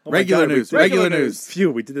was it? news. Oh my Regular God, news. we- Regular news.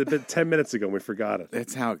 Phew, we did it a bit 10 minutes ago and we forgot it.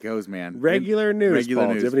 That's how it goes, man. Regular news, Regular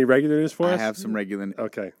Paul. news. Do you have any regular news for I us? have some regular.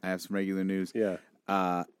 Okay. I have some regular news. Yeah.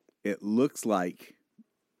 It looks like,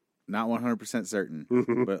 not 100% certain,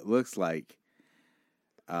 but it looks like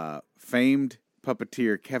famed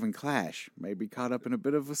puppeteer Kevin Clash may be caught up in a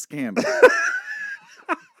bit of a scandal.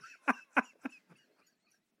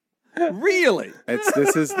 Really?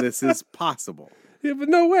 This is possible. Yeah, but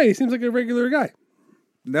no way. He seems like a regular guy.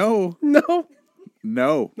 No,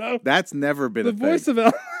 No. that's never been The a voice thing.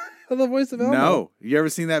 of the voice of Elmo. No, you ever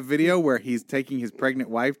seen that video where he's taking his pregnant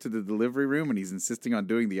wife to the delivery room and he's insisting on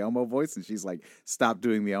doing the Elmo voice, and she's like, "Stop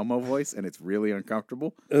doing the Elmo voice," and it's really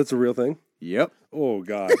uncomfortable. That's a real thing. Yep. Oh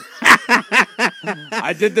God.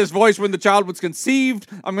 I did this voice when the child was conceived.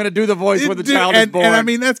 I'm going to do the voice when the Dude, child is born. And I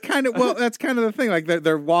mean, that's kind of the thing. Like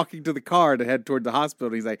they're walking to the car to head toward the hospital.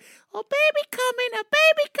 And he's like, "Oh, baby coming, a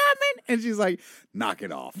baby coming," and she's like, "Knock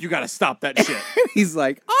it off." you got to stop that shit. He's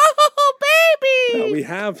like, "Oh, baby, We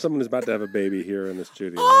have someone who's about to have a baby here in the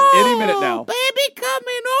studio. Any minute now. baby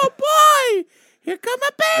coming, oh boy, here come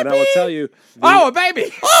a baby." And I will tell you, Oh, a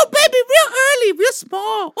baby. "Oh, baby, real early, real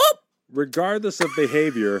small. Oh, regardless of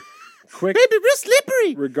behavior, quick. baby, real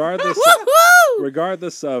slippery. Regardless, Woohoo!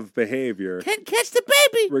 regardless of behavior, Can't catch the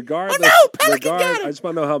baby. regardless. Oh no, Pelican got I him. just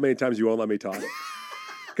want to know how many times you won't let me talk.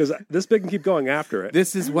 Because this big can keep going after it.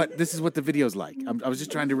 This is what the video's like. I was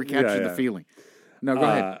just trying to recapture Yeah. the feeling. No, go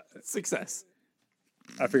ahead. Success.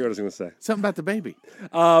 I forget what I was going to say. Something about the baby.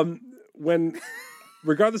 When,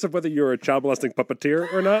 regardless of whether you're a child molesting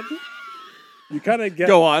puppeteer or not, you kind of get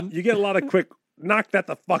Go on. You get a lot of quick knock that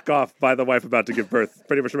the fuck off by the wife about to give birth.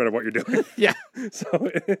 Pretty much no matter what you're doing. Yeah. So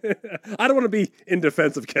I don't want to be in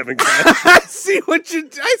defense of Kevin Cash. I see, but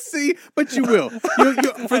you will.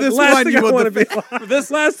 For this last one, thing you I will want to be defend. on. This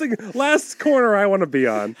last corner I want to be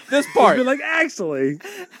on. This part. Be like, actually.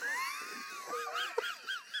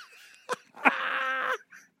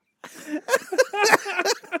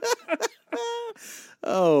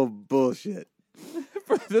 Oh, bullshit.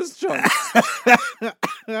 For this chunk. We're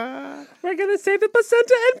gonna save the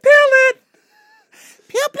placenta and peel it.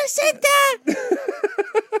 Pure placenta.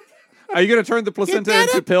 Are you going to turn the placenta that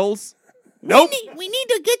into up. pills? Nope. We need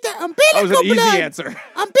to get the That umbilical was an easy blood. answer.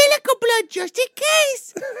 Umbilical blood, just in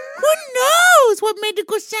case. Who knows what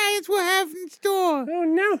medical science will have in store? Oh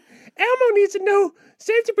no, Elmo needs to know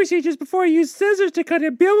safety procedures before he uses scissors to cut a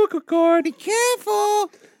umbilical cord. Be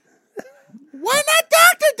careful. Why not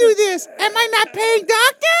doctor do this? Am I not paying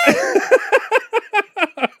doctor?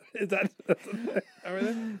 Is that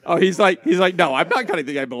Oh, he's like, no, I'm not cutting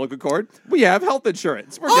the umbilical cord. We have health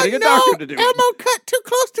insurance. We're getting a no, doctor to do it. Elmo cut too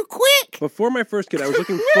close too quick. Before my first kid, I was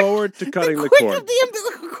looking forward to cutting the Quick cord. of the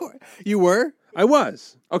umbilical cord. You were? I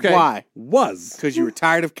was. Okay. Why? Was. Because you were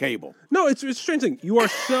tired of cable. No, it's a strange thing. You are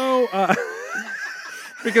so...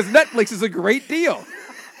 Because Netflix is a great deal.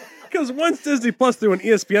 Because once Disney Plus threw an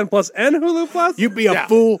ESPN Plus and Hulu Plus... You'd be a Yeah.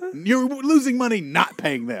 fool. You're losing money not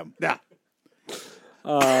paying them. Yeah.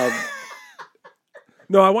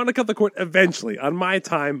 No, I want to cut the cord eventually, on my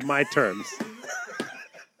time, my terms.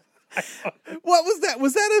 What was that?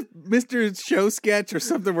 Was that a Mr. Show sketch or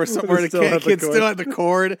something where somewhere the Still had the kid cord. still had the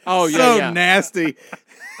cord? Oh, yeah, So yeah. nasty.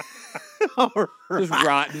 Oh, Just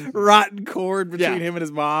rotten. rotten cord between Yeah. him and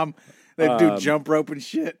his mom. They do jump rope and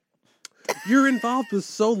shit. You're involved with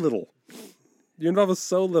so little. You're involved with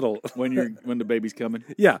so little. When the baby's coming.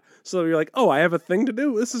 Yeah. So you're like, oh, I have a thing to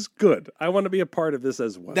do? This is good. I want to be a part of this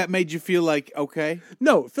as well. That made you feel like, okay.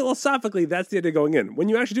 No, philosophically, that's the idea going in. When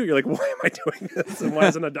you actually do it, you're like, why am I doing this? And why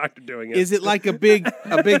isn't a doctor doing it? Is it like a big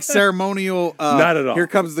ceremonial Not at all. Here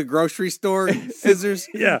comes the grocery store scissors?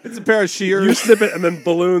 Yeah. It's a pair of shears. You snip it and then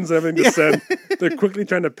balloons and everything descend. They're quickly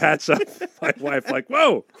trying to patch up my wife, like,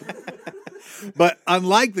 whoa. But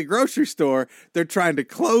unlike the grocery store, they're trying to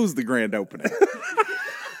close the grand opening.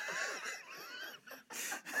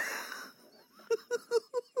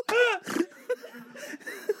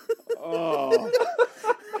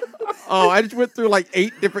 Oh, I just went through like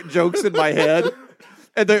 8 different jokes in my head,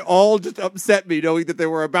 and they all just upset me knowing that they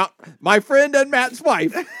were about my friend and Matt's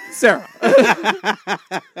wife, Sarah.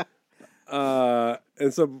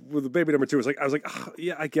 And so with the baby number 2, I was like, oh,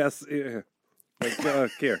 yeah, I guess. Yeah. Like,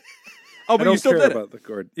 care. Oh, I but don't you still care did about it. the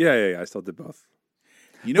cord. Yeah. I still did both.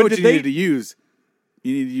 You know But what did you they- needed to use?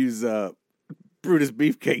 You need to use Brutus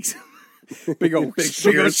beefcakes. Big old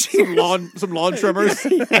shears. Some lawn trimmers.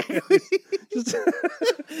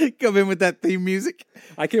 Come in with that theme music.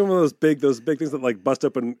 I came with those big things that like bust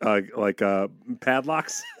open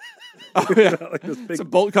padlocks. Oh, yeah. Like those big Some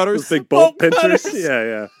bolt cutters. Those big bolt Bolt pinchers. cutters.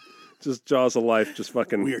 Yeah. Just jaws of life. Just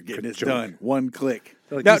fucking. We are getting this ka-chunk. done. One click.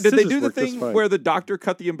 Like, Now, these did they scissors do the work just thing fine. where the doctor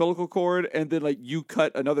cut the umbilical cord and then like you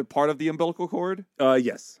cut another part of the umbilical cord?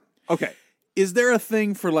 Yes. Okay. Is there a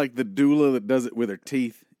thing for like the doula that does it with her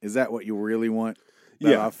teeth? Is that what you really want? That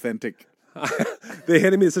Yeah. authentic. They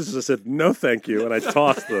handed me the scissors. I said, no, thank you. And I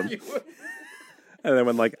tossed them. And then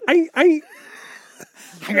went like, I.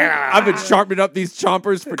 I've been sharpening up these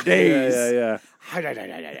chompers for days. Yeah.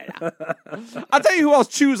 I'll tell you who else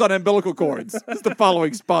chews on umbilical cords. It's the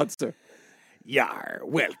following sponsor. Yar,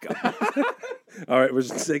 welcome. All right, we're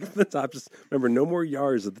just taking the top. Just remember, no more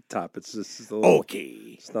yars at the top. It's just a little,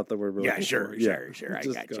 Okay. It's not the word we're Yeah, looking sure. for. I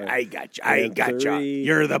Just got go you. ahead. I got you. I And got you. 3,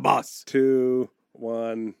 You're the boss. 2,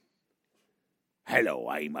 1. Hello,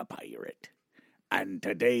 I'm a pirate. And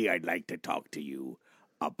today I'd like to talk to you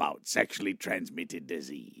about sexually transmitted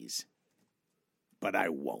disease. But I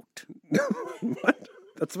won't. What?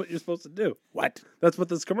 That's what you're supposed to do. What? That's what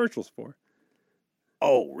this commercial's for.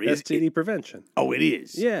 Oh, really? STD prevention. Oh, it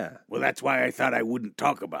is? Yeah. Well, that's why I thought I wouldn't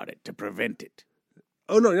talk about it, to prevent it.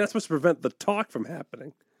 Oh, no, you're not supposed to prevent the talk from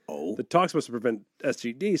happening. Oh? The talk's supposed to prevent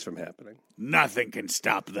STDs from happening. Nothing can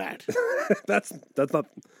stop that. That's not.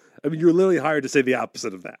 I mean, you're literally hired to say the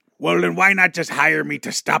opposite of that. Well, then why not just hire me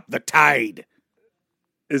to stop the tide?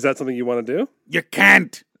 Is that something you want to do? You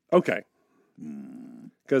can't. Okay.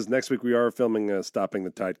 Because next week we are filming a Stopping the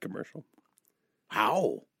Tide commercial.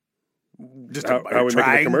 How? Just How are we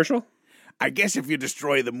making a commercial? I guess if you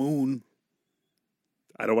destroy the moon.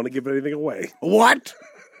 I don't want to give anything away. What?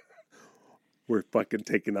 We're fucking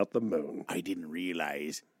taking out the moon. I didn't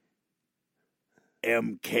realize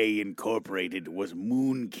MK Incorporated was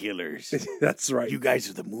Moon Killers. That's right. You guys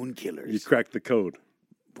are the Moon Killers. You cracked the code.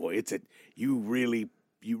 Boy, you really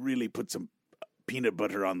put some peanut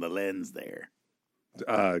butter on the lens there.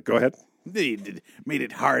 Go ahead. They made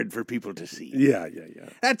it hard for people to see. Yeah.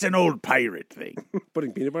 That's an old pirate thing.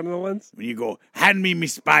 Putting peanut butter on the lens? When you go, hand me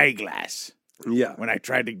spyglass. Yeah. When I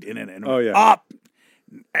tried to, Oh, yeah. up,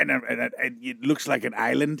 and it looks like an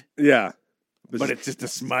island, Yeah. but it's just a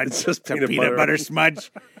smudge. It's just a peanut peanut butter. butter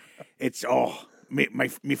smudge. It's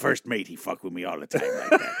me first mate. He fuck with me all the time like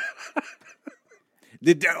that.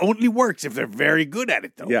 It only works if they're very good at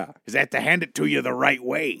it, though. Yeah. Because they have to hand it to you the right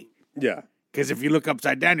way. Yeah. Because if you look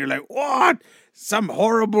upside down, you're like, what? Some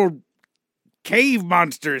horrible cave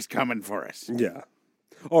monster is coming for us. Yeah.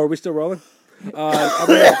 Oh, are we still rolling? I'm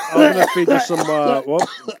gonna feed you some.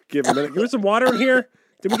 Give a minute. Give me some water in here.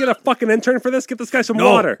 Did we get a fucking intern for this? Get this guy some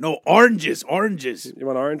water. No, oranges. You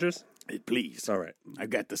want oranges? Please. All right. I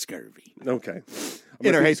got the scurvy. Okay.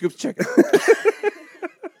 In our Hey Scoops chicken.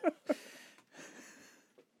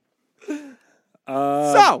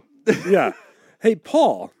 So, Yeah. Hey,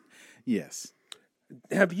 Paul, Yes.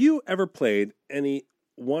 have you ever played any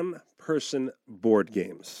one-person board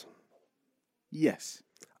games? Yes.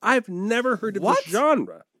 I've never heard of What? this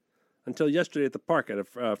genre until yesterday at the park. I had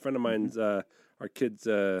a friend of mine's, our kids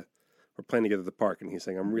were playing together at the park, and he's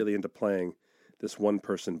saying, I'm really into playing this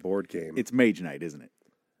one-person board game. It's Mage Night, isn't it?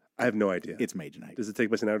 I have no idea. It's Mage Night. Does it take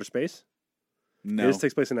place in outer space? No. This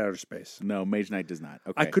takes place in outer space. No, Mage Night does not.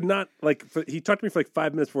 Okay. I could not, he talked to me for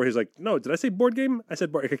 5 minutes before. He's like, no, did I say board game? I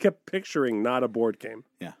said board. I kept picturing not a board game.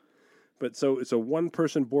 Yeah. But so it's a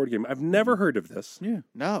one-person board game. I've never heard of this. Yeah.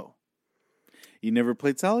 no. You never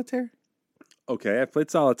played solitaire? Okay, I've played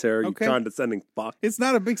solitaire, Okay. you condescending fuck. It's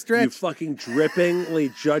not a big You stretch. fucking drippingly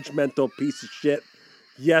judgmental piece of shit.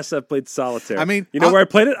 Yes, I've played solitaire. I mean, you know where I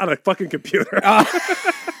played it? On a fucking computer. I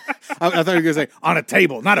thought you were going to say, on a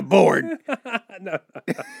table, not a board. No,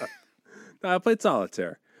 I played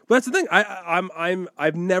solitaire. But that's the thing.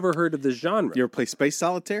 I've never heard of this genre. You ever play Space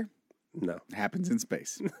Solitaire? No. It happens in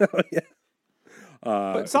space. Yeah.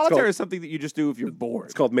 But solitaire is something that you just do if you're bored.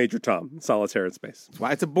 It's called Major Tom, Solitaire in Space. That's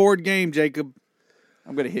why it's a board game, Jacob.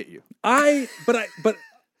 I'm going to hit you. But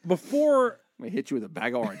before I'm going to hit you with a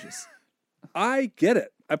bag of oranges. I get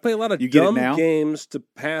it. I play a lot of You get it dumb now? games to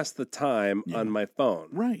pass the time on my phone.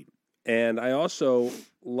 Right. And I also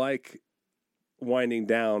like winding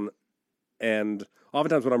down. And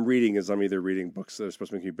oftentimes what I'm reading is I'm either reading books that are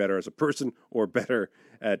supposed to make me better as a person or better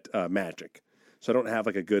at magic. So I don't have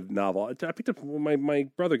like a good novel. I picked up, my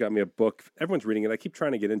brother got me a book. Everyone's reading it. I keep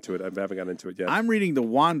trying to get into it. I haven't gotten into it yet. I'm reading The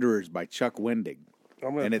Wanderers by Chuck Wendig, I'm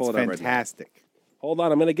gonna and it's pull it out right now. fantastic. Hold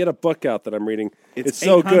on. I'm going to get a book out that I'm reading. It's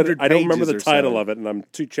so good. 800 I don't remember the pages or title so. of it, and I'm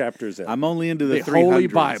 2 chapters in. I'm only into the The 300s. Holy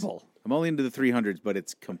Bible. I'm only into the 300s, but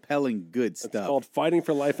it's compelling, good It's stuff. called Fighting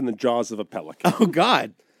for Life in the Jaws of a Pelican. Oh,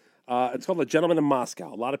 God. It's called The Gentleman in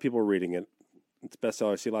Moscow. A lot of people are reading it. It's a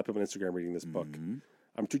bestseller. I see a lot of people on Instagram reading this book.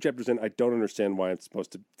 I'm 2 chapters in. I don't understand why I'm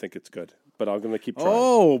supposed to think it's good, but I'm going to keep trying.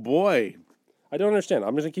 Oh, boy. I don't understand.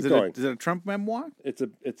 I'm just going to keep Is going. it a Trump memoir?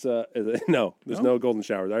 No, there's no golden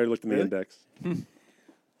showers. I already looked in the Really? index.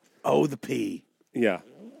 Oh, the P. Yeah.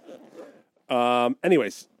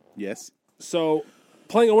 Anyways, Yes. so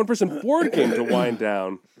playing a one-person board game to wind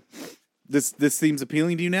down This seems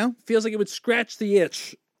appealing to you now? feels like it would scratch the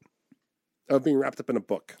itch of being wrapped up in a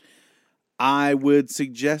book. I would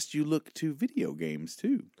suggest you look to video games,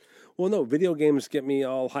 too. Well, no, video games get me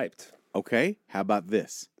all hyped. Okay. How about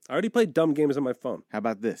this? I already play dumb games on my phone. How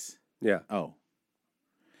about this? Yeah. Oh.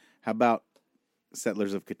 How about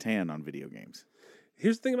Settlers of Catan on video games?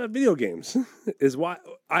 Here's the thing about video games is why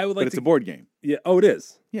I would like But it's to. a board game. Yeah. Oh, it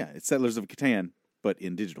is. Yeah, it's Settlers of Catan, but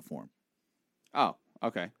in digital form. Oh,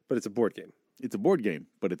 okay. But it's a board game. It's a board game,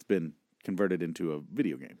 but it's been converted into a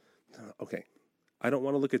video game. Okay. I don't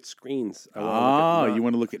want to look at screens. I wanna look at not- You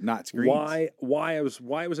want to look at not screens. Why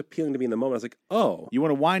it was appealing to me in the moment. I was like, oh, You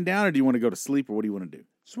want to wind down, or do you want to go to sleep, or what do you want to do?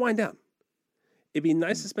 just wind down. It'd be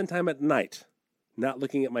nice to spend time at night, not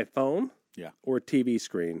looking at my phone, Yeah. or a TV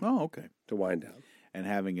screen Oh, okay. to wind down. And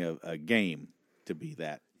having a game to be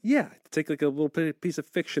that. Yeah, take like a little piece of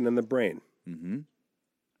fiction in the brain. Mm-hmm.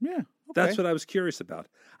 Yeah. Okay. That's what I was curious about.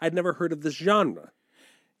 I'd never heard of this genre.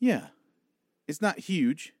 Yeah. It's not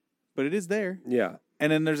huge, but it is there. Yeah,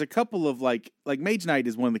 And then there's a couple of like Mage Knight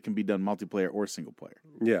is one that can be done multiplayer or single player.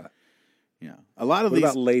 yeah. Yeah. A lot of What these.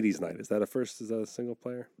 about Ladies' Night? Is that a single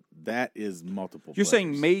player? That is multiple. You're players.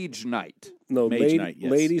 saying Mage Knight. No, Mage Night,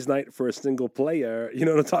 yes. Ladies' Night for a single player. You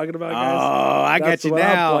know what I'm talking about, guys? Oh, I That's got you what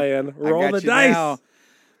now. I'm playing. Roll I got the you dice. now.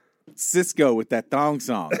 Cisco with that thong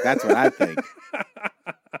song. That's what I think.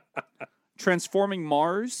 Transforming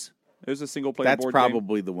Mars. There's a single player That's board game.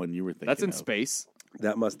 probably the one you were thinking. That's in of. space.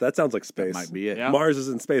 That sounds like space. Might be it. Yeah. Mars is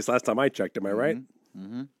in space. Last time I checked, am I right?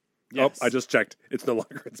 Yes. Oh, I just checked. It's no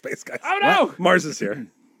longer in space, guys. Oh, no! Mars is here.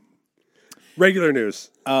 Regular news.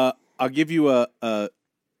 I'll give you a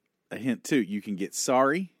hint too. You can get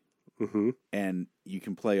sorry, and you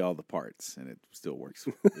can play all the parts, and it still works.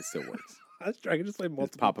 It still works. I can just play multiple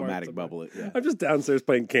It's Pop-O-Matic parts of bubble it. Yeah. I'm just downstairs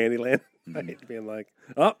playing Candyland. I hate being like,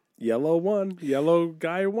 oh, yellow won. Yellow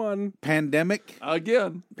guy won. Pandemic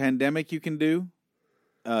you can do.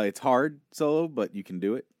 It's hard solo, but you can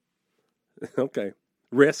do it. Okay.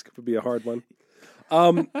 Risk would be a hard one.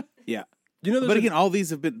 Yeah. You know, But again, all these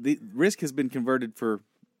have been Risk has been converted for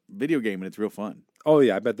video game, and it's real fun. oh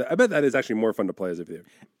yeah, I bet that is actually more fun to play as a video.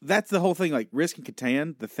 That's the whole thing. Like Risk and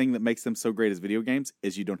Catan, the thing that makes them so great as video games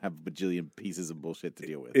is you don't have a bajillion pieces of bullshit to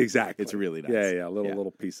deal with. Exactly. It's really nice. Yeah,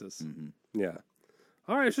 little pieces. Yeah.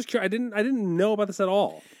 All right, I was just curious. I didn't know about this at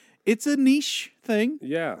all. It's a niche thing.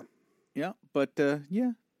 Yeah. Yeah, but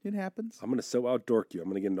yeah, it happens. I'm gonna so outdork you. I'm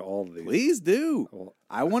gonna get into all of these. Please do. Well,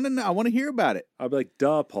 I want to know. I want to hear about it. I'll be like,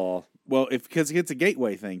 duh, Paul. Well, because it's a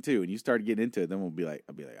gateway thing too, and you start getting into it, then I'll be like,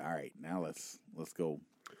 all right, now let's go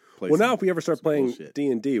play. Well, some- now if we ever start some playing bullshit.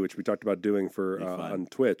 D&D, which we talked about doing for Be fun. on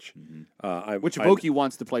Twitch, Which Voki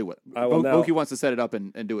wants to play with. I will now- Voki wants to set it up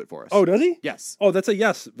and do it for us. Oh, does he? yes. Oh, that's a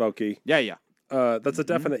yes, Voki. Yeah. That's a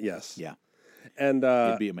definite yes. Yeah, And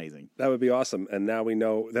it'd be amazing. that would be awesome. And now we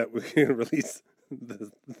know that we can release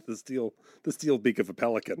the steel beak of a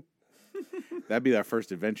pelican. That'd be our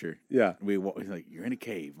first adventure. Yeah. He's like, you're in a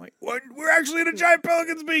cave. I'm like, what? We're actually in a giant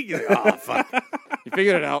pelican's beak. He's like, oh fuck. You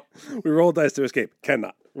figured it out. We roll dice to escape.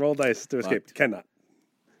 Cannot. Roll dice to escape. Fucked. Cannot.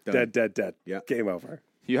 Done. Dead. Yep. Game over.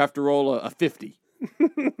 You have to roll a 50.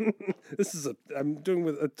 I'm doing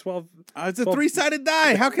with a 12. It's a 3-sided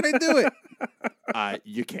die. How can I do it?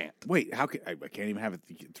 You can't. Wait, how can I can't even have a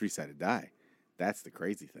 3-sided die? That's the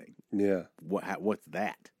crazy thing. Yeah. What's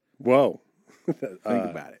that? Whoa. Think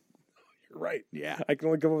about it. You're right. Yeah. I can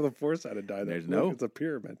only come up with a 4-sided die. There's Look, no- It's a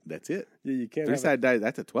pyramid. That's it. Yeah, you can't have 3-sided die.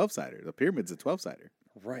 That's a 12-sider. The pyramid's a 12-sider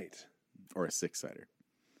it. Right. or a 6-sider.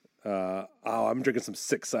 I'm drinking some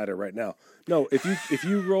 6-sider right now. No, if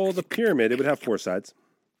you roll the pyramid, it would have 4 sides.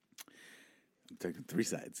 I'm taking 3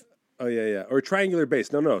 sides. Oh yeah. Or triangular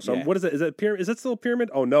base. No. So Yeah. what is it? Is that pyramid? Is that still a pyramid?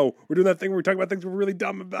 Oh no, we're doing that thing where we talk about things we're really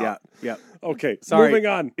dumb about. Yeah. Okay. Sorry. Moving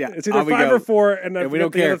on. Yeah, It's either on we 5 go. or 4, and I And we forget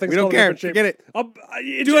don't the other care. thing's We don't called a care. different shape.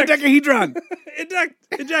 Forget it. Do a Eject. decahedron.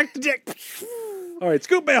 Eject. All right,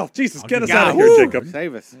 scoop bail. Jesus, get us God, out of here, woo. Jacob.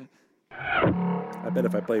 Save us. I bet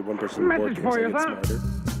if I play one person board games, I get smarter.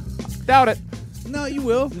 Doubt it. No, you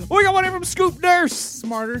will. We got one from Scoop Nurse.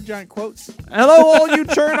 Smarter, giant quotes. Hello, all you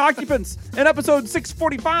churn occupants. In episode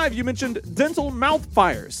 645, you mentioned dental mouth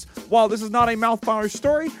fires. While this is not a mouth fire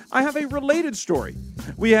story, I have a related story.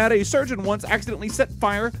 We had a surgeon once accidentally set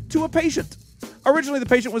fire to a patient. Originally, the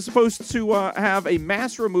patient was supposed to have a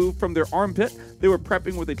mass removed from their armpit. They were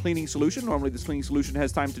prepping with a cleaning solution. Normally, this cleaning solution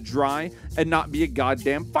has time to dry and not be a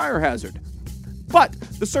goddamn fire hazard. But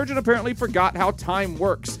the surgeon apparently forgot how time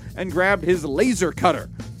works and grabbed his laser cutter.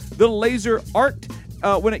 The laser arced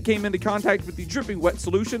when it came into contact with the dripping wet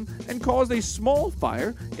solution and caused a small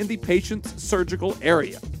fire in the patient's surgical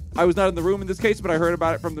area. I was not in the room in this case, but I heard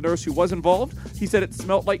about it from the nurse who was involved. He said it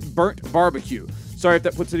smelled like burnt barbecue. Sorry if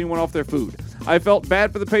that puts anyone off their food. I felt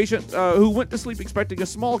bad for the patient who went to sleep expecting a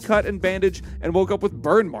small cut and bandage and woke up with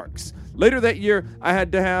burn marks. Later that year, I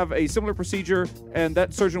had to have a similar procedure, and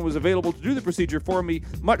that surgeon was available to do the procedure for me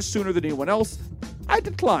much sooner than anyone else. I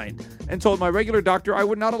declined and told my regular doctor I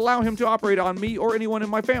would not allow him to operate on me or anyone in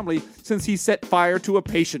my family since he set fire to a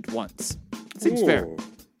patient once. Seems fair. Ooh.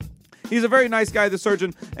 He's a very nice guy, the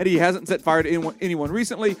surgeon, and he hasn't set fire to anyone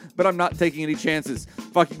recently, but I'm not taking any chances.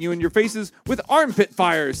 Fucking you in your faces with armpit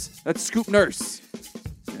fires. That's Scoop Nurse.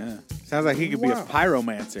 Yeah. Sounds like he could be a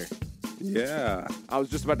pyromancer. Yeah. I was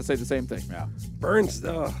just about to say the same thing. Yeah.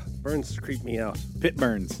 Burns creep me out. Pit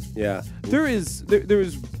burns. Yeah. There is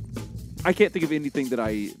I can't think of anything that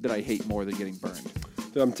I hate more than getting burned.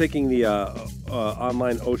 So I'm taking the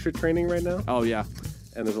online OSHA training right now, Oh yeah.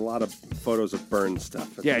 and there's a lot of photos of burn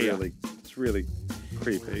stuff. It's Yeah. It's really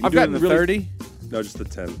creepy. I've Doing gotten the really 30? No, just the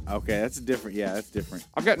 10. Okay, that's different. Yeah, that's different.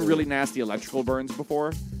 I've gotten really nasty electrical burns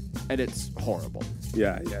before, and it's horrible.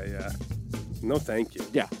 Yeah. No, thank you.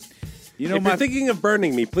 Yeah. You know, if you're thinking of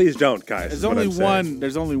burning me, please don't, guys. there's only one.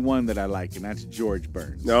 There's only one that I like, and that's George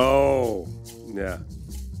Burns. No. Yeah.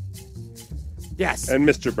 Yes. And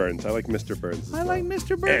Mr. Burns. I like Mr. Burns. I like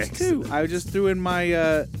Mr. Burns too. I just threw in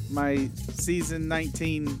my my season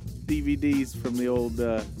 19 DVDs from the old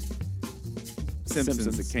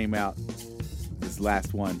Simpsons that came out. This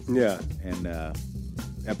last one. Yeah. And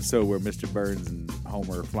episode where Mr. Burns and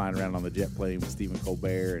Homer are flying around on the jet plane with Stephen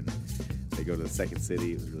Colbert, and they go to the second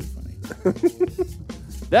city. It was really funny.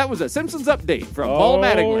 That was a Simpsons update from Paul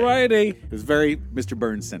Mattingly. Alrighty. It was very Mr.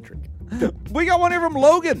 Burns centric. We got one here from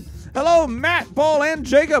Logan. Hello, Matt, Paul, and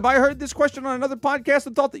Jacob. I heard this question on another podcast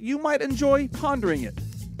and thought that you might enjoy pondering it.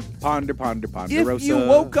 Ponder, ponderosa. If you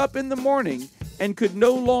woke up in the morning and could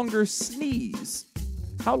no longer sneeze,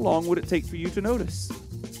 how long would it take for you to notice?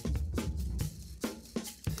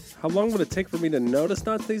 How long would it take for me to notice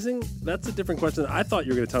not sneezing? That's a different question. I thought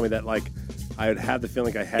you were going to tell me that, like, I would have the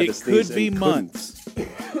feeling I had to sneeze. It could be and months.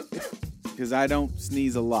 Because I don't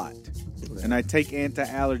sneeze a lot. And I take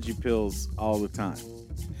anti-allergy pills all the time.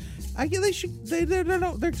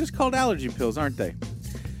 They're just called allergy pills, aren't they?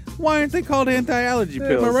 Why aren't they called anti-allergy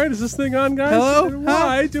pills? Am I right? Is this thing on, guys? Hello?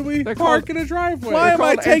 Why do we They're park called- in a driveway? Why am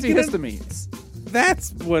I Called taking it? antihistamines?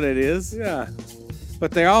 That's what it is. Yeah.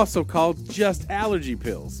 But they're also called just allergy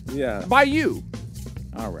pills. Yeah. By you.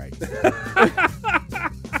 All right.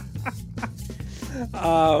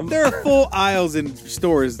 There are full aisles in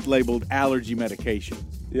stores labeled allergy medication,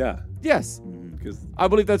 Yeah. Yes. Because I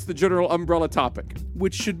believe that's the general umbrella topic.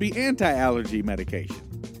 which should be anti-allergy medication.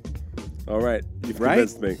 all right, you've Right?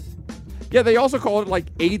 convinced me. Yeah, they also call it like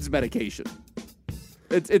AIDS medication.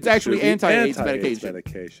 It's actually Should be anti-AIDS anti-AIDS medication.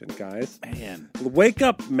 medication, guys. Man. Wake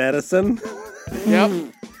up, medicine. Yep.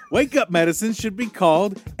 Wake up medicine should be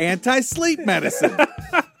called anti-sleep medicine.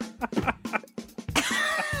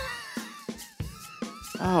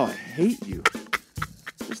 Oh, I hate you.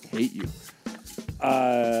 Just hate you.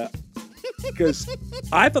 Because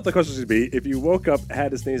I thought the question was going to be, if you woke up,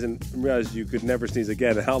 had to sneeze, and realized you could never sneeze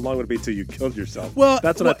again, how long would it be till you killed yourself? Well,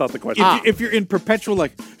 that's what I thought the question was. If you're in perpetual,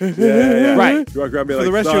 like, Yeah. Right. You walk around and be for like,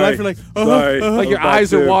 the rest of your life, you're like, sorry, Like your I'm about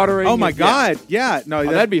eyes are to. watering. oh my Yeah. God. Yeah. No, Oh,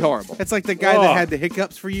 that'd be horrible. That's like the guy Oh. that had the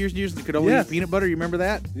hiccups for years and years and could only Yes. eat peanut butter. You remember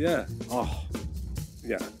that? Yeah. Oh.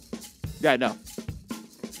 Yeah. Yeah, no.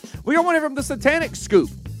 We got one here from the Satanic Scoop.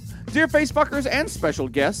 Dear Facefuckers and special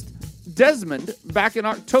guest, Desmond, back in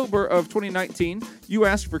October of 2019, you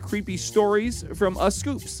asked for creepy stories from us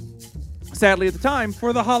Scoops. Sadly, at the time,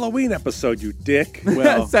 For the Halloween episode, you dick.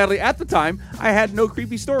 Well, sadly, at the time, I had no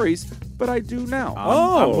creepy stories, but I do now.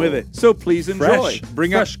 I'm with it. So please enjoy. Fresh.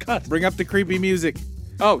 Bring Fresh up, cut. bring up the creepy music.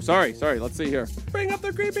 Oh, sorry. Let's see here. Bring up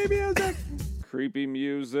the creepy music. Creepy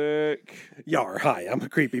music. Yar, hi, I'm a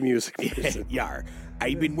creepy music person. Yar,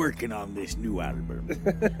 I've been working on this new album.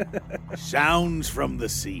 Sounds from the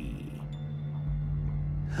Sea.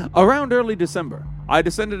 Around early December, I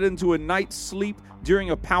descended into a night's sleep during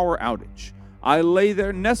a power outage. I lay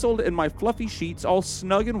there nestled in my fluffy sheets, all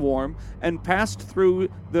snug and warm, and passed through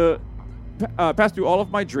all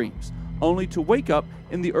of my dreams, only to wake up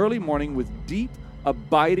in the early morning with deep,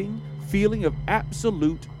 abiding feeling of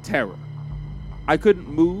absolute terror. I couldn't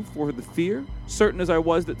move for the fear, certain as I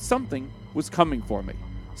was that something was coming for me,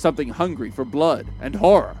 something hungry for blood and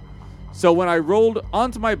horror. So when I rolled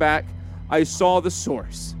onto my back, I saw the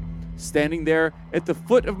source. Standing there at the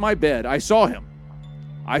foot of my bed, I saw him.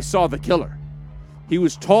 I saw the killer. He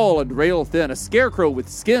was tall and rail-thin, a scarecrow with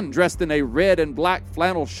skin dressed in a red and black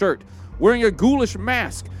flannel shirt, wearing a ghoulish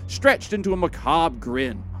mask stretched into a macabre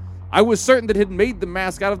grin. I was certain that he had made the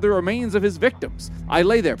mask out of the remains of his victims. I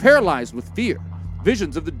lay there, paralyzed with fear.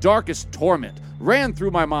 Visions of the darkest torment ran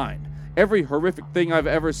through my mind. Every horrific thing I've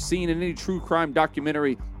ever seen in any true crime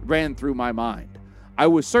documentary ran through my mind. I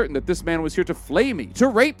was certain that this man was here to flay me, to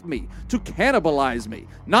rape me, to cannibalize me,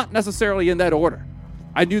 not necessarily in that order.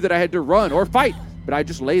 I knew that I had to run or fight, but I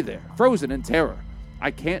just lay there, frozen in terror.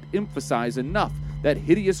 I can't emphasize enough that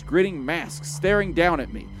hideous grinning mask staring down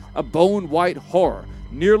at me, a bone-white horror,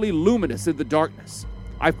 nearly luminous in the darkness.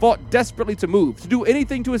 I fought desperately to move, to do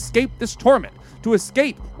anything to escape this torment, to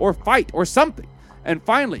escape or fight or something. And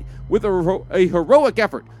finally, with a heroic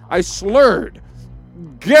effort, I slurred,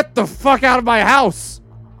 "Get the fuck out of my house!"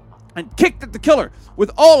 and kicked at the killer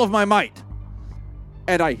with all of my might.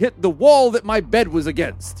 And I hit the wall that my bed was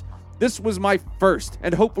against. This was my first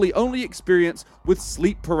and hopefully only experience with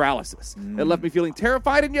sleep paralysis. It left me feeling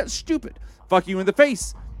terrified and yet stupid. Fuck you in the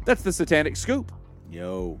face. That's the Satanic Scoop.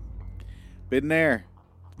 Yo. Been there.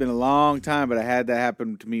 It's been a long time, but I had that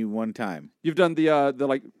happen to me one time. You've done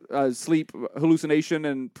the sleep hallucination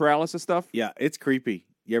and paralysis stuff? Yeah, it's creepy.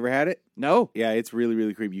 You ever had it? No. Yeah, it's really,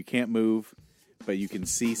 really creepy. You can't move, but you can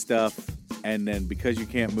see stuff. And then because you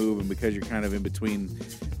can't move and because you're kind of in between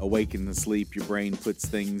awake and asleep, your brain puts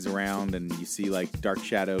things around and you see like dark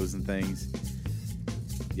shadows and things.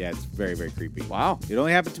 Yeah, it's very, very creepy. Wow. It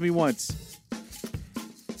only happened to me once.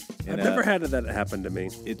 I've never had that happen to me.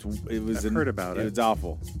 I've heard about it. It's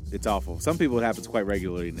awful. It's awful. Some people it happens quite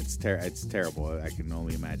regularly, and it's terrible. I can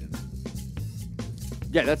only imagine.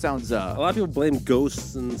 Yeah, that sounds. A lot of people blame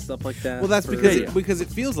ghosts and stuff like that. Well, that's because it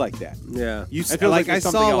feels like that. Yeah. You It feels like I there's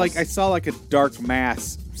something else. saw like a dark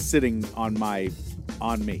mass sitting on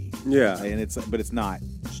me. Yeah. And it's not.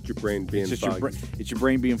 Just your brain being It's just foggy. it's your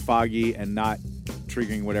brain being foggy and not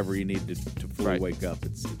triggering whatever you need to fully Right. wake up.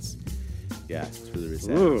 It's really, really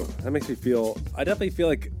sad. Ooh, that makes me feel. I definitely feel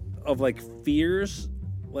like fears,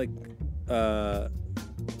 like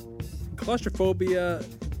claustrophobia.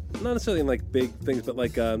 Not necessarily in like big things, but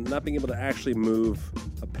like not being able to actually move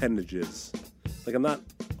appendages. Like I'm not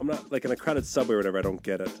like in a crowded subway or whatever. I don't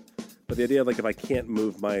get it. But the idea of like if I can't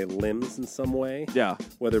move my limbs in some way, Yeah.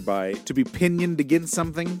 whether by To be pinioned against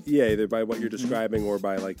something. either by what you're describing or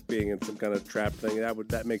by like being in some kind of trap thing,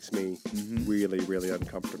 that makes me really, really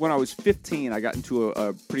uncomfortable. When I was 15, I got into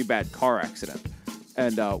a pretty bad car accident,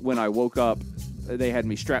 and when I woke up, they had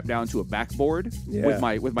me strapped down to a backboard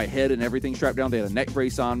with my head and everything strapped down. They had a neck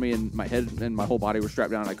brace on me, and my head and my whole body were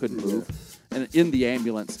strapped down, and I couldn't move. And in the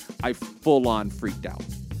ambulance, I full on freaked out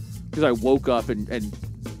because I woke up and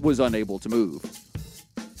was unable to move,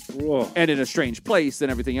 and in a strange place and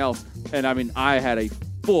everything else. And I mean, I had a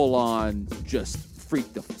full on just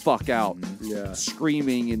freak the fuck out,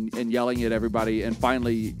 screaming and yelling at everybody, and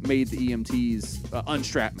finally made the EMTs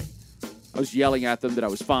unstrap me. I was yelling at them that I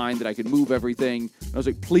was fine, that I could move everything. And I was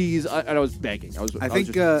like, please, and I was begging. I was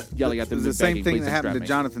just yelling at them. It was the begging, same thing "Please that happened to unstrap me."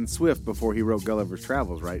 Jonathan Swift before he wrote Gulliver's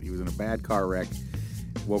Travels, right? He was in a bad car wreck,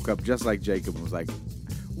 woke up just like Jacob and was like,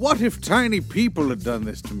 what if tiny people had done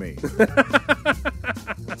this to me?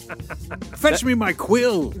 Fetch me my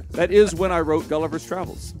quill. That is when I wrote Gulliver's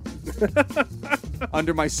Travels.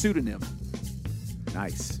 Under my pseudonym.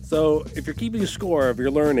 Nice. So, if you're keeping score of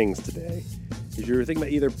your learnings today, if you're thinking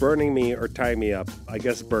about either burning me or tying me up, I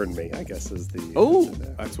guess burn me, I guess is the... Oh,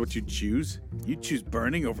 That's what you choose? You choose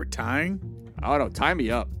burning over tying? I don't know. Tie me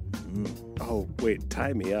up. Oh, wait,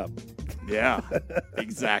 tie me up. Yeah,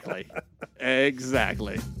 exactly.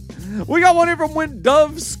 Exactly. We got one here from When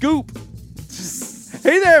Dove Scoop.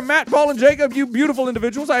 Hey there, Matt, Paul, and Jacob, you beautiful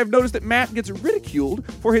individuals. I have noticed that Matt gets ridiculed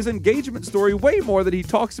for his engagement story way more than he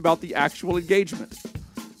talks about the actual engagement.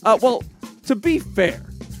 Well, to be fair,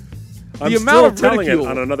 I'm the still amount of telling ridicule, it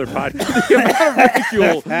on another podcast. the amount of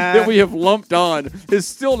ridicule that we have lumped on is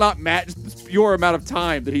still not matched the pure amount of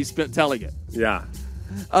time that he spent telling it. Yeah.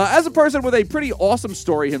 As a person with a pretty awesome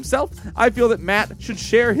story himself, I feel that Matt should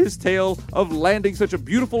share his tale of landing such a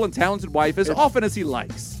beautiful and talented wife as often as he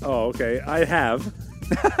likes. Oh, okay. I have.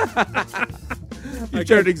 You've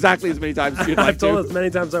shared it exactly as many times as you'd like I've told to. as many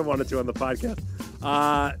times as I wanted to on the podcast.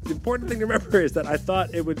 The important thing to remember is that I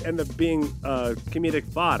thought it would end up being comedic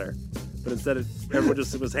fodder, but instead everyone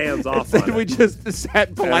just was hands off on Then we it. just sat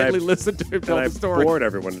and politely I- listened to him And tell I the story. bored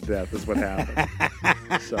everyone to death is what happened.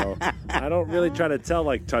 So I don't really try to tell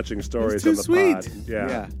like touching stories too on the sweet. pod.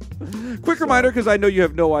 Yeah. Quick reminder, because I know you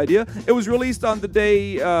have no idea. It was released on the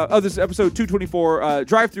day of this episode 224.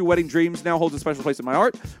 Drive-Through Wedding Dreams now holds a special place in my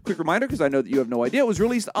heart. Quick reminder, because I know that you have no idea. It was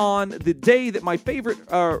released on the day that my favorite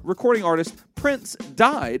recording artist, Prince,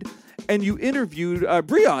 died. And you interviewed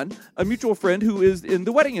Breon, a mutual friend who is in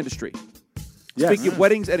the wedding industry. Yes. Speaking of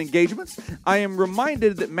weddings and engagements, I am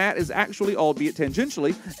reminded that Matt is actually, albeit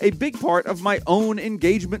tangentially, a big part of my own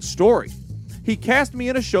engagement story. He cast me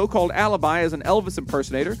in a show called Alibi as an Elvis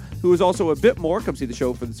impersonator, who is also a bit more. Come see the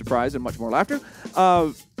show for the surprise and much more laughter.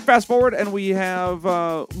 Fast forward, and we have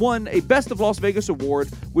won a Best of Las Vegas award,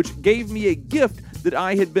 which gave me a gift that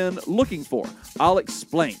I had been looking for. I'll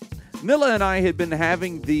explain. Nilla and I had been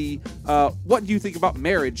having the what do you think about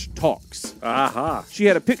marriage talks. Aha. She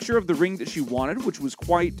had a picture of the ring that she wanted, which was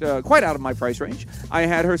quite out of my price range. I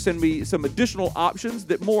had her send me some additional options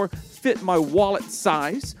that more fit my wallet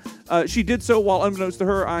size. She did so while, unbeknownst to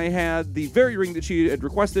her, I had the very ring that she had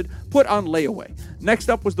requested put on layaway. Next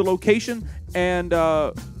up was the location and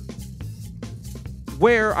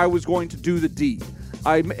where I was going to do the deed.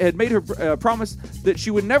 I had made her promise that she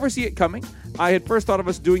would never see it coming. I had first thought of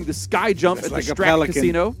us doing the sky jump at like the a Strat pelican.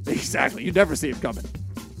 Casino. Exactly. You never see it coming.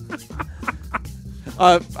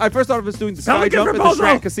 I first thought of us doing the sky Pelican jump at the proposal.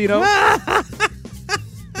 Strat Casino.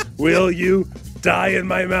 Will you die in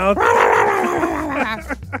my mouth?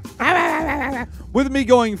 With me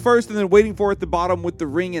going first and then waiting for her at the bottom with the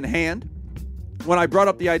ring in hand. when I brought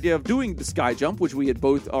up the idea of doing the sky jump, which we had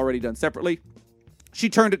both already done separately, she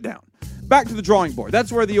turned it down. Back to the drawing board.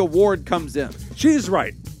 That's where the award comes in. She's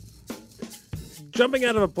right. Jumping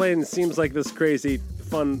out of a plane seems like this crazy,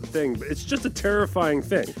 fun thing, but it's just a terrifying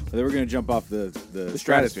thing. They were going to jump off the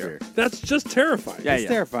stratosphere. That's just terrifying. It's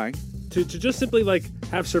terrifying. To just simply, like,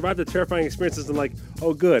 have survived the terrifying experiences and, like,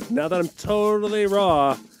 oh, good, now that I'm totally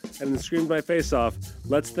raw and screamed my face off,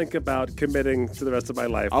 let's think about committing to the rest of my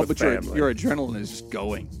life with family. Your adrenaline is just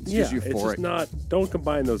going. It's just euphoric. It's just not, don't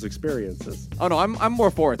combine those experiences. Oh, no, I'm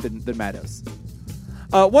more for it than Matt is.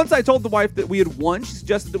 Once I told the wife that we had won, she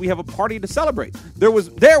suggested that we have a party to celebrate. There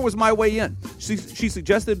was my way in. She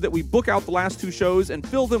suggested that we book out the last 2 shows and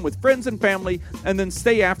fill them with friends and family and then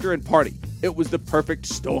stay after and party. It was the perfect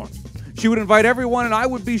storm. She would invite everyone, and I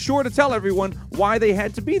would be sure to tell everyone why they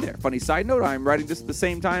had to be there. Funny side note, I'm writing this at the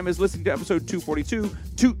same time as listening to episode 242,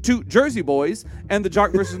 Toot Toot Jersey Boys, and the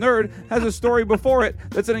Jock vs. Nerd has a story before it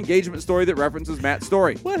that's an engagement story that references Matt's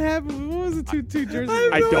story. What happened? What was the Toot Toot Jersey?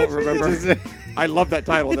 I don't remember. I love that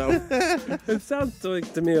title, though. It sounds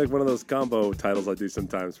to me like one of those combo titles I do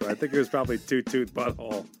sometimes. Right? I think it was probably Toot Toot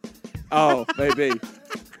Butthole. Oh, maybe.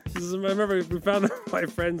 I remember we found my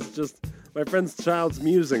friend's child's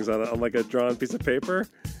musings on like a drawn piece of paper,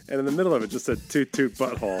 and in the middle of it just said "toot toot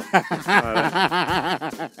butthole."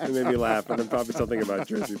 It made me laugh, and then probably something about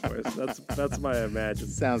Jersey Boys. That's my imagine.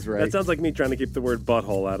 Sounds right. That sounds like me trying to keep the word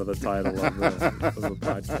butthole out of the title of the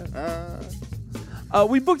podcast.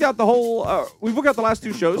 We booked out the last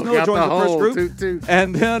 2 shows. Noah joins the first group, toot, toot.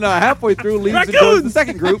 and then halfway through leaves and joins the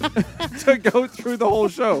second group to go through the whole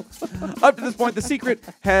show. Up to this point, the secret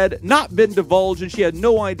had not been divulged, and she had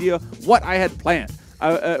no idea what I had planned.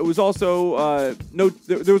 It was also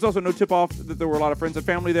there was also no tip-off that there were a lot of friends and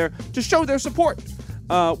family there to show their support.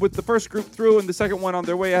 With the first group through and the second one on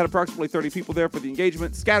their way, I had approximately 30 people there for the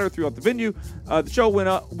engagement, scattered throughout the venue. The show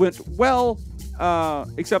went well.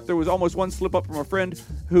 Except there was almost one slip up from a friend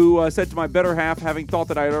who said to my better half, having thought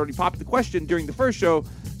that I had already popped the question during the first show,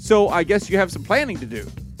 so I guess you have some planning to do.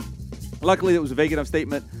 Luckily, it was a vague enough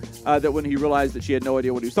statement that when he realized that she had no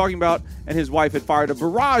idea what he was talking about and his wife had fired a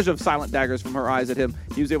barrage of silent daggers from her eyes at him,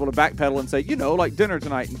 he was able to backpedal and say, like dinner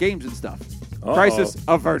tonight and games and stuff. Uh-oh. Crisis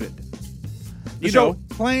averted.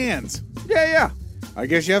 Plans. Yeah. I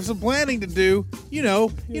guess you have some planning to do. You know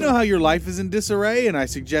how your life is in disarray, and I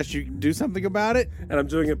suggest you do something about it. And I'm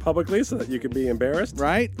doing it publicly so that you can be embarrassed.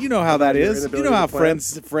 Right? You know how that Your is. You inability know how to plan.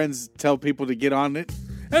 friends tell people to get on it.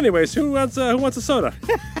 Anyways, who wants a soda?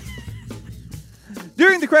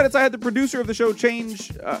 During the credits, I had the producer of the show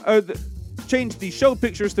change the show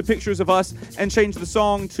pictures to pictures of us and change the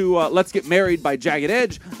song to Let's Get Married by Jagged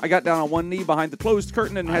Edge. I got down on one knee behind the closed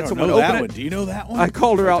curtain and had someone open it. Do you know that one? I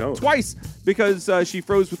called her out don't. twice because she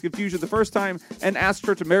froze with confusion the first time and asked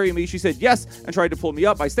her to marry me. She said yes and tried to pull me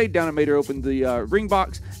up. I stayed down and made her open the ring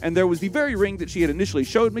box, and there was the very ring that she had initially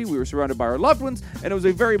showed me. We were surrounded by our loved ones, and it was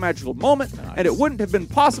a very magical moment, and it wouldn't have been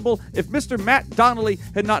possible if Mr. Matt Donnelly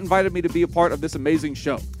had not invited me to be a part of this amazing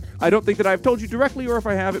show. I don't think that I've told you directly, or if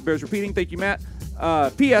I have, it bears repeating. Thank you, Matt.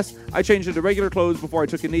 P.S. I changed into regular clothes before I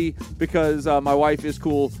took a knee because my wife is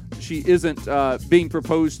cool. She isn't being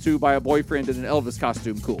proposed to by a boyfriend in an Elvis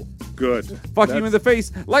costume cool. Good. Fuck you in the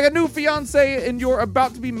face like a new fiance in your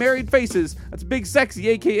about-to-be-married faces. That's Big Sexy,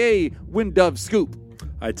 a.k.a. Wind Dove Scoop.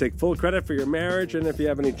 I take full credit for your marriage, and if you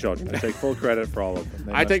have any children, I take full credit for all of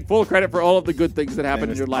them. I take full credit for all of the good things that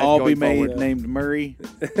happen in your life. All going be made forward. named Murray.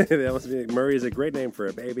 That must be Murray is a great name for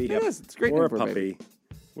a baby. Yes, it's a great or name a for a puppy.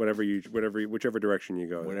 baby. Whichever direction you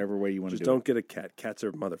go. Whatever way you want to Just do don't get a cat. Cats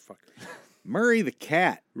are motherfuckers. Murray the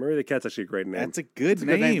cat. Murray the cat's actually a great name. That's a good It's a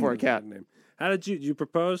name. good name for a cat. Name. How did you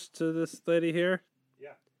propose to this lady here? Yeah.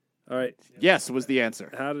 All right. Yes was the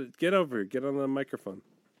answer. How did get over here? Get on the microphone.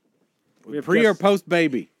 We have Pre or post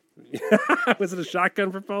baby? Was it a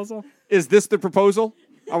shotgun proposal? Is this the proposal?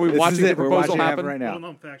 Are we This watching is the it. We're proposal watching it happen? right now. Well, no,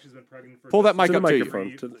 in fact, she's been pregnant for Pull that mic To the up to you.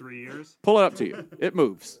 microphone. 3 years. Pull it up to you. It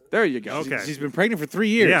moves. There you go. Okay. She's been pregnant for 3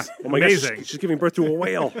 years. Yeah, Oh my amazing. gosh, she's giving birth to a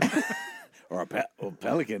whale. Or a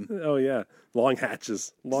pelican. Oh yeah, long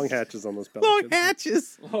hatches on those Long pelicans.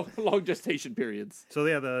 hatches. Long gestation periods. So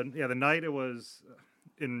the night it was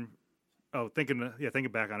in. Oh, thinking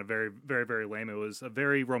back on it, very, very, very lame. It was a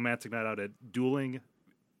very romantic night out at dueling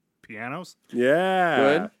pianos. Yeah.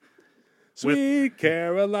 Good. Sweet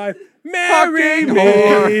Caroline, marry Fucking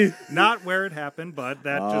me. Not where it happened, but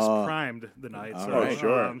that just primed the night. So, right.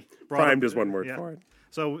 Sure. brought Primed up- is one word yeah. for it.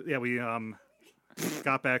 So yeah, we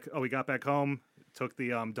got back. We got back home. Took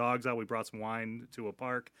the dogs out. We brought some wine to a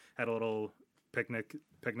park. Had a little picnic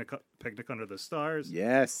under the stars.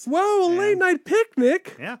 Yes. Whoa, a late night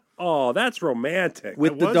picnic. Yeah. Oh, that's romantic.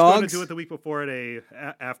 With I the was going dogs? to do it the week before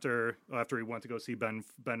after we went to go see Ben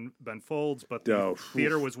Folds, but the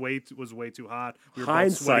theater was way too hot. We were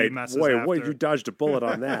both sweaty Hindsight, messes boy, after. you dodged a bullet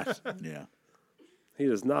on that. Yeah. He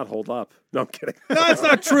does not hold up. No, I'm kidding. No, it's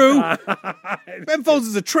not true. Ben Folds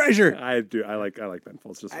is a treasure. I do. I like Ben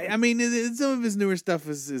Folds. Just I mean, some of his newer stuff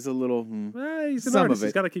is a little. he's an some artist. of it.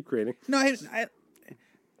 He's got to keep creating. No,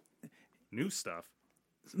 New stuff.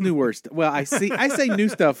 newer stuff. Well, I say new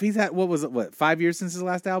stuff. He's had what 5 years since his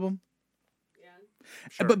last album? Yeah.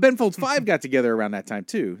 Sure. But Ben Folds 5 got together around that time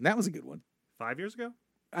too. And that was a good one. 5 years ago?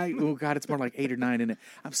 Oh God, it's more like 8 or 9 in it.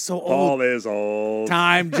 I'm so old. Paul is old.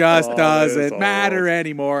 Time just Paul doesn't is matter old.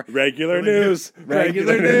 anymore. Regular news.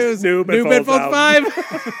 Regular news. New Ben Ben Folds Folds 5.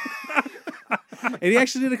 And he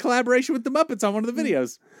actually did a collaboration with the Muppets on one of the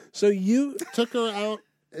videos. So you took her out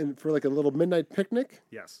for like a little midnight picnic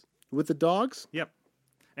Yes. with the dogs? Yep.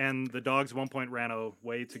 And the dogs at one point ran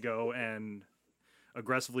away to go and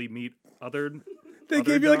aggressively meet other They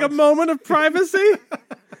gave you like a moment of privacy?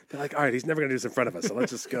 They're like, all right, he's never going to do this in front of us, so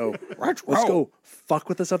let's just go. Let's go fuck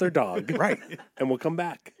with this other dog. Right. And we'll come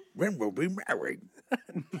back. When we'll be married.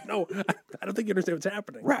 No, I don't think you understand what's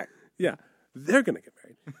happening. Right. Yeah. They're going to get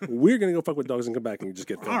married. We're going to go fuck with dogs and come back and just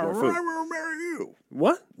get fed more food. will marry you.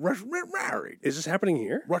 What? Let's get married. Is this happening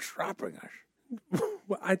here? What's stopping us?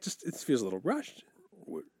 Well, it feels a little rushed.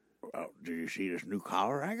 Oh, did you see this new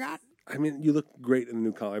collar I got? I mean, you look great in the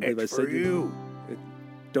new collar. I believe It's I said for you.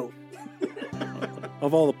 Don't.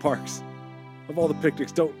 Of all the parks, of all the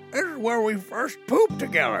picnics, don't. This is where we first pooped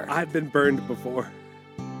together. I've been burned before.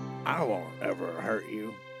 I won't ever hurt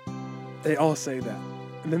you. They all say that.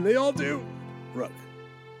 And then they all do. Look,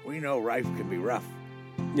 we know life can be rough,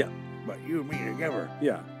 Yeah. but you and me together,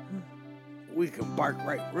 Yeah. we can bark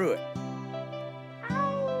right through it.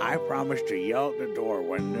 I promise to yell at the door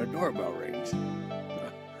when the doorbell rings.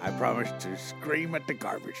 I promise to scream at the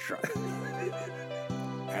garbage truck.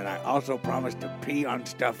 And I also promise to pee on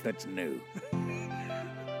stuff that's new.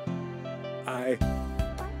 I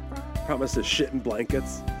promise to shit in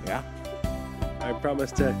blankets. Yeah? I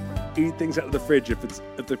promise to eat things out of the fridge if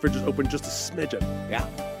the fridge is open just a smidgen. Yeah.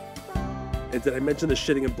 And did I mention the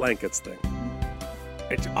shitting in blankets thing?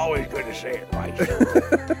 It's always good to say it right.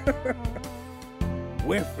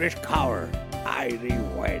 With this collar, I thee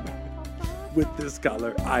wed. With this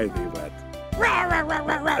collar, I thee wed. Rah, rah, rah,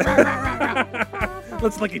 rah, rah, rah, rah, rah.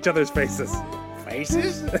 Let's lick each other's faces.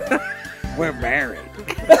 Faces? We're married.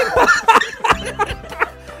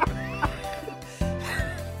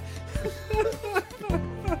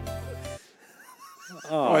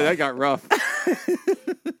 Oh, that got rough.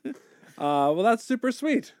 Well, that's super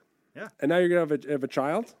sweet. Yeah. And now you're gonna have a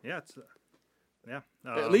child. Yeah, it's yeah.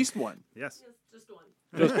 At least one. Yes.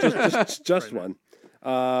 Just one.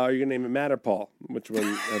 Are you gonna name it Matt or Paul? Which one?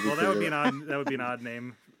 Have you Well, that would figured be an odd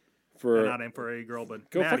name. for Not name for a girl, but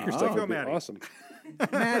go Maddie. fuck yourself. Go That'd be Maddie. awesome.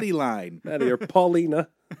 Maddie line. Maddie or Paulina.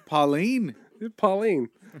 Pauline. Pauline.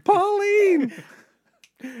 Pauline.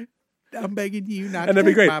 I'm begging you not And to that'd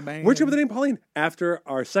be take great. my man. Where'd you put the name Pauline? After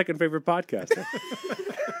our second favorite podcast.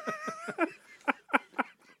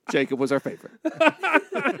 Jacob was our favorite.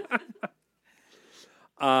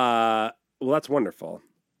 Well, that's wonderful.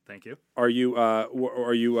 Thank you. Are you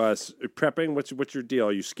prepping? What's your deal?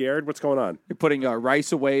 Are you scared? What's going on? You're putting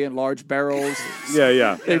rice away in large barrels.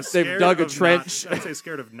 Yeah. They've Scared dug a of trench. I'd say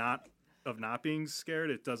scared of not being scared.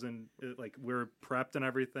 It doesn't like we're prepped and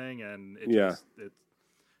everything, and it's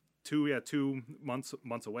 2 months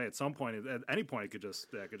away. At some point, at any point, it could just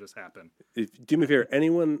happen. Do me a favor.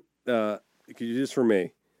 Anyone, could you do this for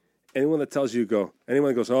me? Anyone that tells you anyone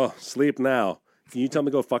that goes, oh, sleep now. Can you tell them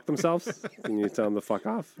to go fuck themselves? Can you tell them to fuck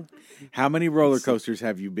off? How many roller coasters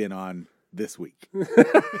have you been on this week?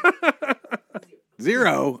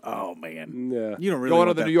 0? Oh, man. Yeah. You don't really Going want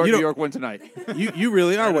on the that. New York one tonight. You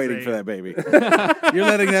really are waiting for that baby. You're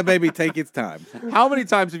letting that baby take its time. How many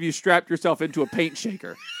times have you strapped yourself into a paint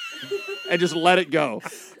shaker and just let it go?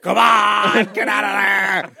 Come on! Get out of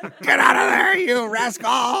there! Get out of there, you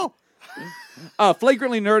rascal!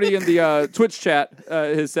 Flagrantly Nerdy in the Twitch chat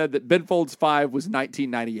has said that Ben Folds 5 was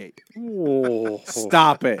 1998. Oh.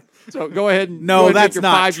 Stop it. So go ahead and No, go ahead and that's take your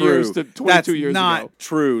not 5 true. years to 22 That's years not ago.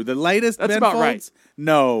 true. The latest That's Ben about Folds? right.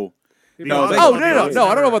 No. No, they- No,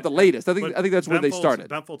 I don't know about the latest. I But think that's when they Ben Folds- started.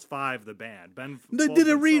 Ben Folds 5, the band. They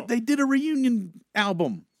did a reunion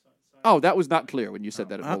album. Oh, that was not clear when you said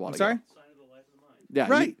that a while ago. Sorry? Yeah,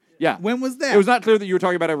 Right. yeah. When was that? It was not clear that you were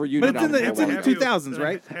talking about a But reunion it's in the, album. it's in the Have you- 2000s,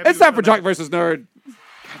 right? have It's you time for done Jock versus Nerd.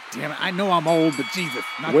 Damn it. I know I'm old, but Jesus.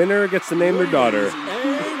 Not Winner gets to name their daughter.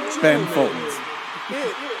 Ben Folds.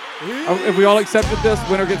 If we all accepted this,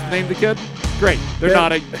 winner gets to name the kid. Great. They're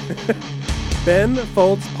nodding. Ben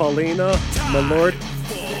folds Paulina Malort.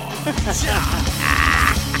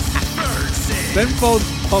 Ben folds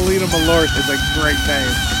Paulina Malort is a great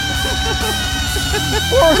name.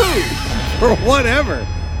 Or who? Or whatever.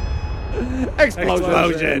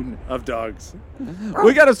 Explosion of dogs.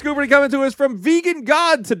 We got a scooper coming to us from Vegan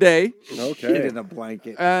God today. Shit Okay. in a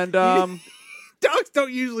blanket. And Dogs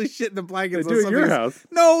don't usually shit in the blankets. They do at your house.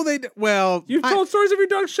 No, they do. Well, You've told stories of your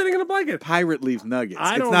dog shitting in a blanket. Pirate leaves nuggets.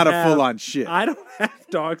 I It's don't not have- a full-on shit. I don't have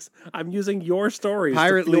dogs. I'm using your stories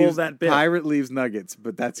Pirate to fuel leaves that bit. Pirate leaves nuggets,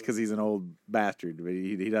 but that's because he's an old bastard. But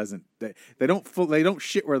he doesn't. They don't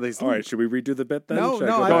shit where they sleep. All right, should we redo the bit then? No, Should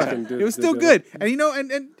no, go I back don't. and do- It was do still the good, bit?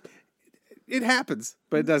 and and it happens,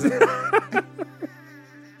 but it doesn't.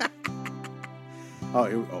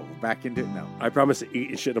 Back into it. No. I promise to eat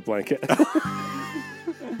and shit in a blanket.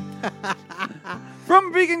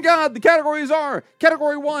 from Vegan God, the categories are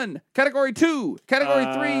Category 1, Category 2, Category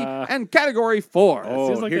 3, and Category 4.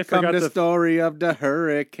 seems like here they comes forgot the to- story of the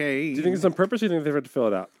hurricane. Do you think it's on purpose or do you think they have to fill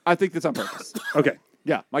it out? I think that's on purpose. Okay.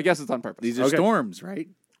 Yeah, my guess is on purpose. These are Okay. storms, right?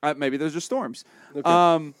 Maybe there's just storms.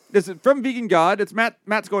 This is from Vegan God. It's Matt.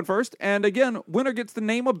 Matt's going first, and again, winner gets to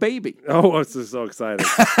name a baby. Oh, this is so exciting.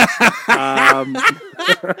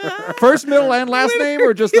 First, middle, and last name,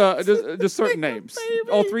 or just certain names?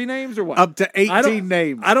 All three names, or what? Up to 18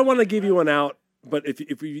 names. I don't want to give you one out, but if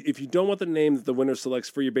you don't want the name that the winner selects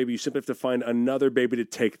for your baby, you simply have to find another baby to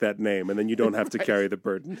take that name, and then you don't have to carry the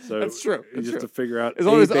burden. So That's true. You That's just true. have to figure out as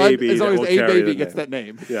long as baby a baby the gets name. that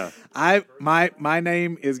name. Yeah. My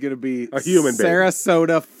name is gonna be A human baby.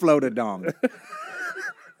 Sarasota Floatadong.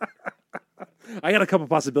 I got a couple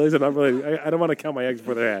possibilities. I'm not really. I don't want to count my eggs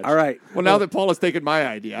before they're hatched. All right, Well, now that Paul has taken my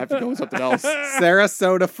idea, I have to go with something else.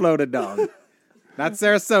 Sarasota Floatadong. Not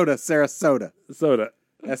Sarasota, Sarasota. Soda.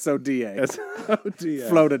 SODA. S-O-D-A.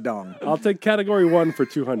 Floatadong. I'll take category 1 for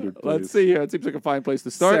 200. Please. Let's see here. It seems like a fine place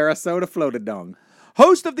to start. Sarasota Floatadong.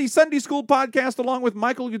 Host of the Sunday School podcast, along with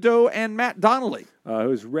Michael Udo and Matt Donnelly.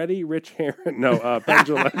 Who's ready? Rich Heron? No,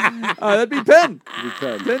 Pendulum. That'd be Penn.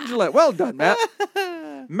 Penn. Penn Gillette. Well done, Matt.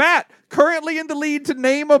 Matt, currently in the lead to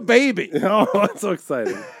name a baby. Oh, that's so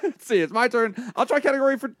exciting. Let's see. It's my turn. I'll try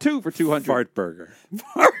category 2 for 200. Fart burger.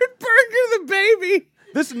 Burger the baby.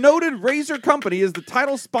 This noted razor company is the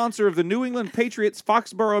title sponsor of the New England Patriots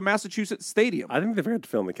Foxborough, Massachusetts Stadium. I think they forgot to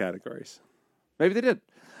fill in the categories. Maybe they did.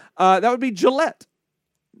 That would be Gillette.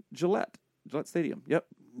 Gillette Stadium. Yep.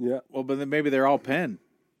 Yeah. Well, but then maybe they're all Penn.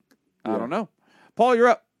 I don't know. Paul, you're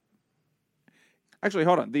up. Actually,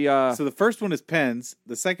 hold on. So the first one is Penn's.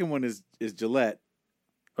 The second one is Gillette.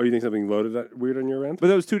 Oh, you think something loaded weird on your end? But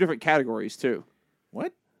those two different categories too.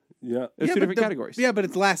 What? Yeah. There's two different categories. Yeah, but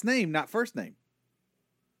it's last name, not first name.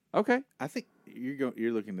 Okay. I think you're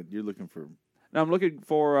looking for Now I'm looking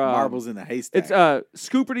for marbles in a haystack. It's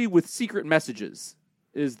Scooperty with secret messages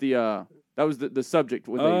is the that was the subject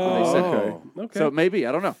when they said it. Okay. So maybe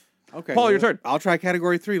I don't know. Okay, Paul, your turn. I'll try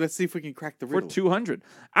category 3. Let's see if we can crack the For riddle. 200.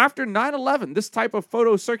 After 9/11, this type of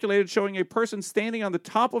photo circulated showing a person standing on the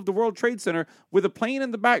top of the World Trade Center with a plane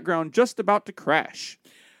in the background just about to crash.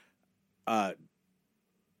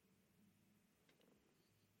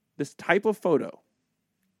 This type of photo.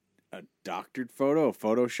 A doctored photo, a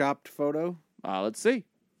photoshopped photo. Let's see.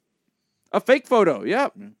 A fake photo.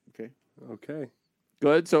 Yep. Okay. Okay.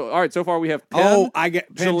 Good. So, all right. So far, we have Penn. I get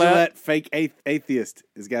Penn Gillette. Gillette, fake atheist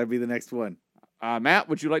has got to be the next one. Matt,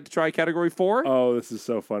 would you like to try category 4? Oh, this is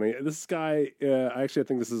so funny. This guy, I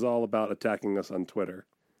think this is all about attacking us on Twitter.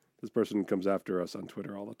 This person comes after us on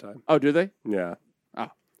Twitter all the time. Oh, do they? Yeah.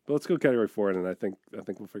 Ah. But let's go category 4, and I think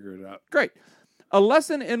we'll figure it out. Great. A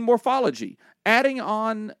lesson in morphology. Adding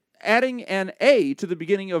an A to the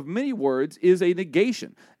beginning of many words is a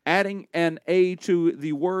negation. Adding an A to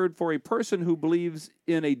the word for a person who believes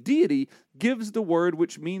in a deity gives the word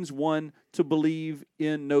which means one to believe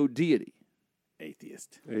in no deity.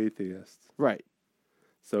 Atheist. Right.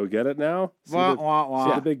 So get it now? See Wah, the, wah, wah.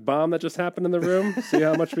 see the big bomb that just happened in the room? See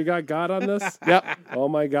how much we got God on this? Yep. Oh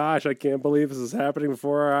my gosh, I can't believe this is happening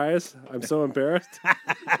before our eyes. I'm so embarrassed.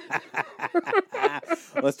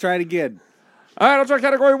 Let's try it again. All right, I'll try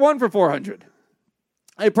category 1 for 400.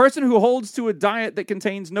 A person who holds to a diet that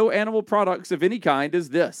contains no animal products of any kind is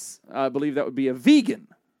this. I believe that would be a vegan.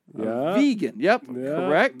 Yeah. Vegan. Yep. Yeah,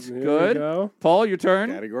 Correct. there you Good. go. Paul, your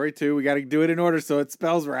turn. Category 2. We got to do it in order so it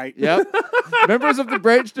spells right. Yep. Members of the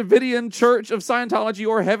Branch Davidian Church of Scientology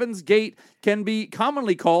or Heaven's Gate can be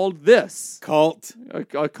commonly called this. Cult. A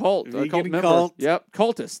cult. A Vegan cult member. cult. Yep.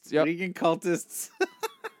 Cultists. Yep. Vegan cultists.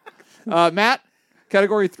 Matt,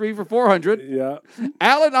 Category 3 for 400. Yeah.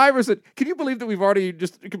 Allen Iverson. Can you believe that we've already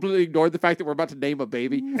just completely ignored the fact that we're about to name a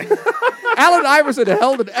baby? Allen Iverson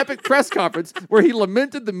held an epic press conference where he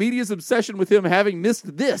lamented the media's obsession with him having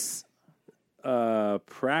missed this.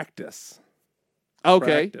 Practice.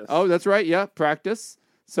 Okay. Practice. Oh, that's right. Yeah, practice.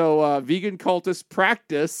 So, vegan cultist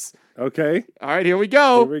practice. Okay. All right, here we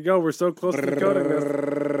go. Here we go. We're so close to decoding this.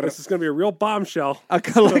 This is going to be a real bombshell. A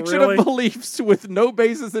collection Really? of beliefs with no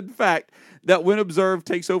basis in fact that, when observed,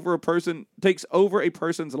 takes over a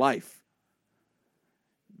person's life.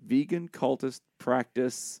 Vegan cultist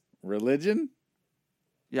practice. Religion?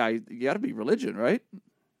 Yeah, you got to be religion, right?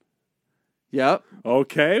 Yep.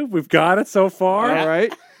 Okay, we've got it so far. All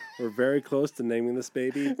right. We're very close to naming this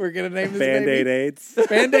baby. We're going to name this Band-Aid baby. AIDS.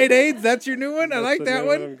 Band-Aid AIDS? That's your new one? I That's like the that new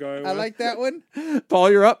one. one I'm going I with. like that one.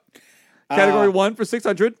 Paul, you're up. Category 1 for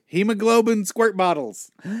 600. Hemoglobin squirt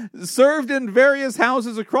bottles. Served in various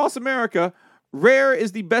houses across America, rare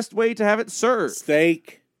is the best way to have it served.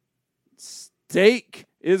 Steak. Steak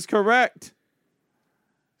is correct.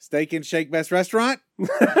 Steak and Shake Best Restaurant.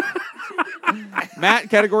 Matt,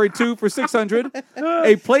 category 2 for 600.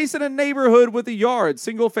 A place in a neighborhood with a yard.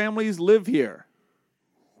 Single families live here.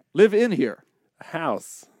 Live in here.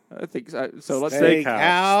 House. I think so. So let's Steak say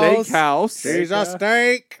house. steakhouse. She's a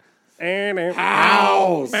steak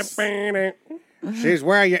house. She's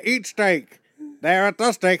where you eat steak. There at the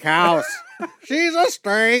steakhouse. She's a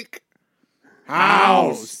steak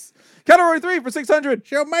house. Category 3 for 600.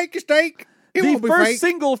 She'll make you steak. It The won't be first fake.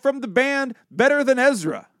 single from the band Better Than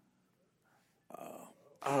Ezra.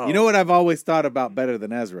 You know what I've always thought about Better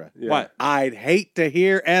Than Ezra? Yeah. What? I'd hate to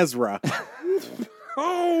hear Ezra.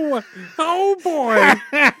 Oh boy.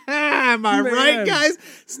 Am I Man. right, guys?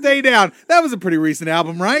 Stay down. That was a pretty recent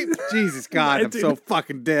album, right? Jesus God, I'm so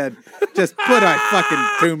fucking dead. Just put a fucking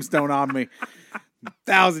tombstone on me.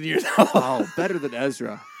 1,000 years old. Oh, Better Than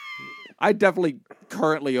Ezra. I definitely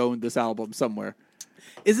currently own this album somewhere.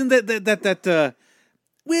 Isn't that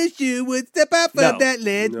wish you would step out No. of that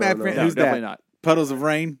ledge, No, my no. friend? No, Who's definitely that? not. Puddles of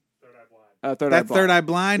Rain? Third Eye That's Blind. Third Eye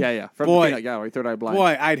Blind? Yeah. From Boy. the Peanut Gallery, Third Eye Blind.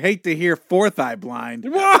 Boy, I'd hate to hear Fourth Eye Blind.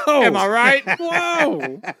 Whoa. Am I right?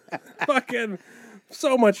 Whoa. Fucking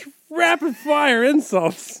so much rapid fire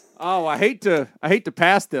insults. Oh, I hate to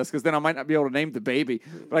pass this because then I might not be able to name the baby.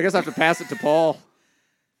 But I guess I have to pass it to Paul.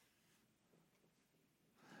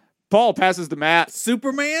 Paul passes to Matt.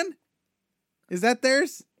 Superman? Is that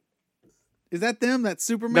theirs? Is that them? That's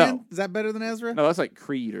Superman? No. Is that Better Than Ezra? No, that's like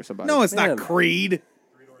Creed or somebody. No, it's Man. not Creed.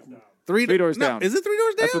 Three Doors no, Down. Is it 3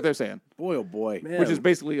 Doors Down? That's what they're saying, Boy, oh boy. Man, which is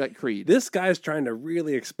basically like Creed. this guy's trying to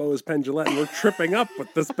really expose Penn Jillette, and we're tripping up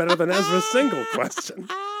with this Better Than Ezra single question.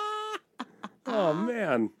 Oh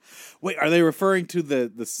man. Wait, are they referring to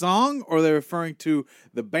the song or are they referring to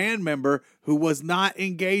the band member who was not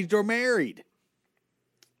engaged or married?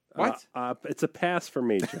 What? It's a pass for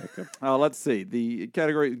me, Jacob. Let's see. The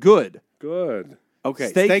category good. Good.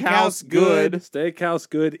 Okay, Steakhouse, good. Steakhouse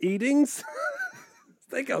good eatings.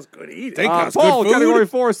 Steakhouse good eatings. Steakhouse Paul, good food? category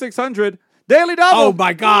 4, 600. Daily Double. Oh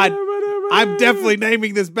my God. I'm definitely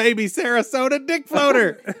naming this baby Sarasota Dick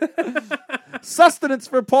Floater. Sustenance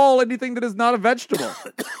for Paul, anything that is not a vegetable.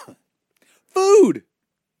 Food.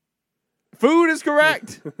 Food is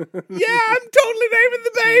correct. Yeah, I'm totally naming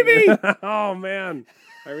the baby. Oh man.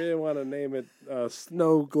 I really want to name it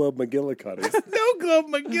Snow Globe McGillicuddy. No Globe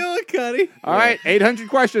McGillicuddy. All right, 800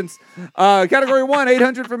 questions. Category 1,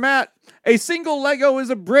 800 for Matt. A single Lego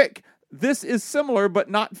is a brick. This is similar but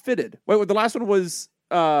not fitted. Wait, the last one was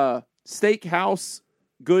steakhouse,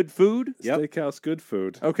 good food? Yep. Steakhouse good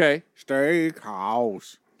food. Okay.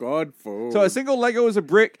 Steakhouse. Good food. So a single Lego is a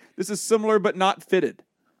brick. This is similar but not fitted.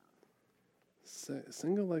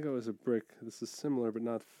 Single Lego is a brick. This is similar but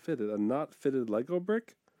not fitted. A not fitted Lego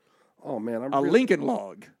brick? Oh man, A Lincoln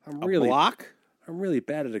log. I'm a really block? I'm really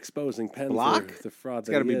bad at exposing Penn Block? for the fraud It's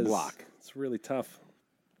that gotta he be is. block. It's really tough.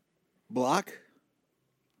 Block?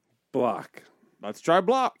 Block. Let's try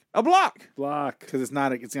block. A block. Block. Because it's not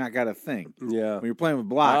got a thing. Yeah. When you're playing with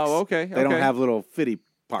blocks, Oh, okay, they don't okay. have little fitty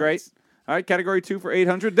parts. Great. All right, category 2 for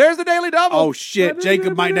 800. There's the Daily Double. Oh shit!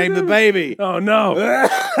 Jacob might name the baby. Oh no.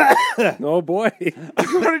 Oh boy.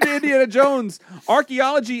 According to Indiana Jones,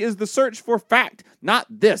 archaeology is the search for fact, not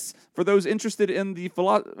this. For those interested in the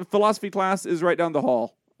philosophy class, is right down the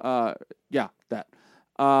hall. Yeah, that.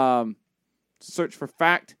 Search for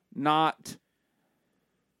fact, not.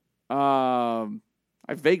 I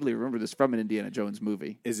vaguely remember this from an Indiana Jones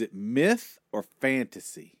movie. Is it myth or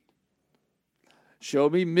fantasy?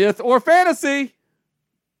 Show me myth or fantasy.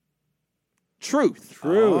 Truth.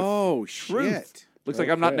 Truth. Oh Truth. shit! Looks like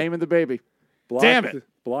I'm not Okay. naming the baby. Block, Damn it.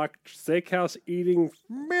 Block steakhouse eating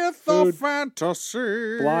Myth food. of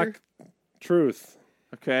fantasy. Block truth.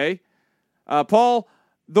 Okay. Paul,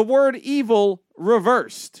 the word evil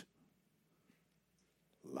reversed.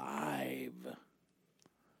 Live.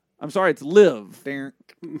 I'm sorry, it's live. The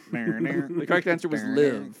The correct answer was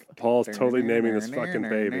live. Paul's totally naming this fucking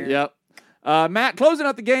baby. Yep. Matt, closing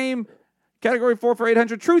out the game. Category 4 for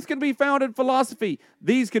 800. Truth can be found in philosophy.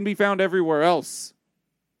 These can be found everywhere else.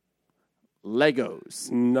 Legos.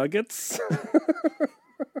 Nuggets.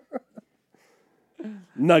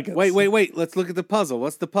 Nuggets. Wait. Let's look at the puzzle.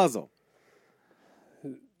 What's the puzzle?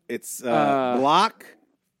 It's block.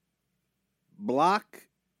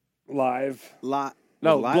 Live.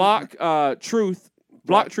 No, live? block truth.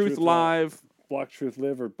 Block truth live. Block truth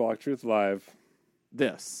live or block truth live.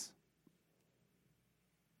 This.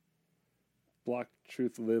 Block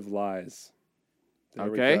truth live lies. There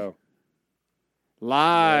Okay. we go.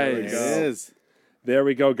 Lies. There we It go. is. There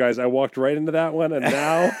we go, guys. I walked right into that one, and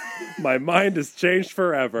now my mind has changed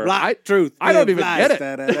forever. Block truth. I don't live, even lies.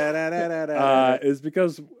 get it. Is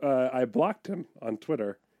because I blocked him on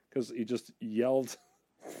Twitter because he just yelled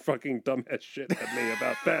fucking dumbass shit at me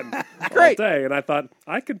about Ben Great. all day, and I thought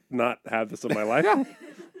I could not have this in my life. Yeah.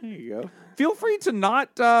 There you go. Feel free to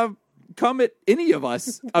not come at any of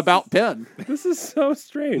us about Penn. This is so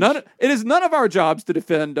strange. It is none of our jobs to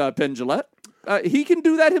defend Penn Jillette. He can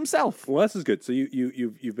do that himself. Well, this is good. So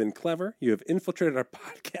you've been clever. You have infiltrated our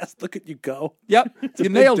podcast. Look at you go. Yep, you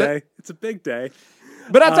nailed day. it. It's a big day.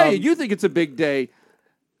 But I'll tell you, you think it's a big day.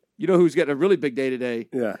 You know who's getting a really big day today?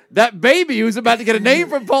 Yeah. That baby who's about to get a name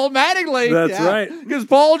from Paul Mattingly. That's right. Because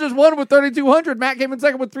Paul just won with 3,200. Matt came in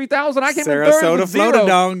second with 3,000. I came in third with zero.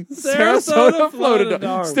 Sarasota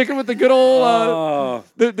Floatadong. Sticking with the good old,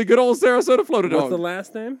 the good old Sarasota Floatadong. What's the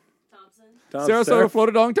last name? Thompson. Sarasota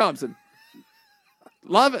Floatadong Thompson.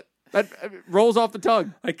 Love it. That rolls off the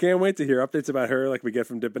tongue. I can't wait to hear updates about her like we get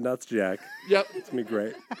from Dippin' Dots Jack. Yep. It's going to be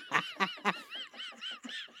great.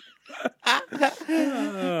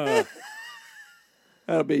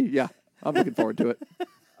 That'll be, I'm looking forward to it.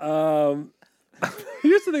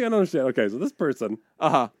 Here's the thing I don't understand. Okay, so this person,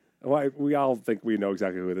 Uh-huh. we all think we know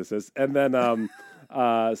exactly who this is, and then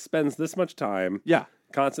spends this much time, Yeah.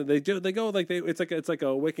 constant. It's like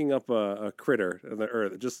a waking up a critter in the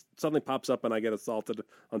earth. Just something pops up, and I get assaulted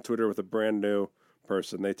on Twitter with a brand new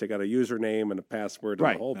person. They take out a username and a password and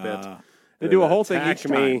Right. the whole bit. They do a whole thing attack each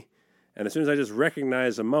time. and as soon as I just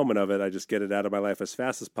recognize a moment of it, I just get it out of my life as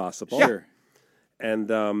fast as possible. Sure. And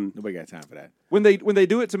Nobody got time for that. When they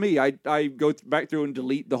do it to me, I go back through and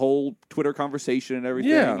delete the whole Twitter conversation and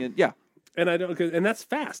everything. Yeah. And yeah. And and that's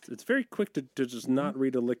fast. It's very quick to just not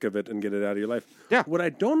read a lick of it and get it out of your life. Yeah. What I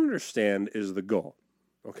don't understand is the goal.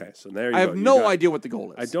 Okay, so there you go. I have no idea what the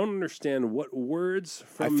goal is. I don't understand what words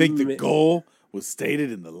from I think the goal was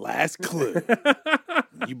stated in the last clue.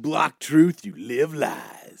 You block truth, you live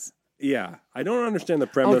lies. Yeah, I don't understand the Oh,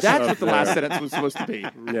 premise. that's of what the last sentence was supposed to be.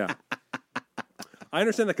 Yeah. I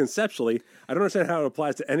understand that conceptually. I don't understand how it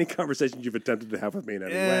applies to any conversation you've attempted to have with me in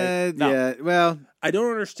any way. No. Yeah, well, I don't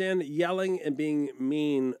understand yelling and being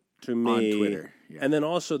mean to me on Twitter. Yeah. And then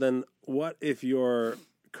also, what if you're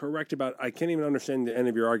correct about? I can't even understand the end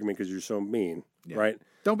of your argument because you're so mean, right?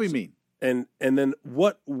 Don't be mean. And then,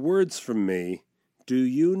 what words from me do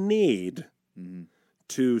you need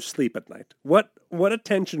to sleep at night? What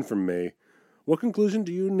attention from me? What conclusion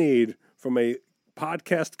do you need from a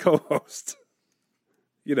podcast co-host?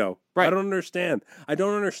 Right. I don't understand. I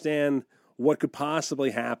don't understand what could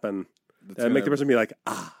possibly happen that make the gonna- person be like,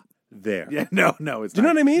 there. Yeah, no, it's Do you know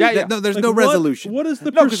not. what I mean? Yeah, yeah. No, there's Like, no what- resolution. What is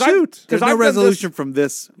the No, 'cause pursuit? There's I've no done this- resolution from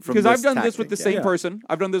this. Because I've done this tactic, with the yeah. same person.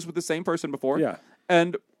 I've done this with the same person before. Yeah.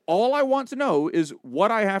 And all I want to know is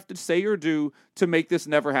what I have to say or do to make this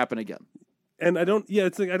never happen again. And I don't. Yeah,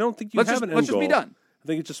 it's like I don't think you Let's have just an end let's just be goal. done. I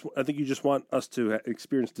think you just want us to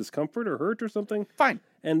experience discomfort or hurt or something. Fine.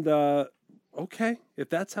 And okay, if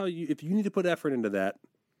that's how if you need to put effort into that,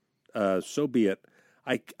 so be it.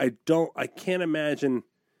 I can't imagine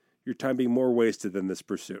your time being more wasted than this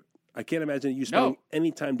pursuit. I can't imagine you spending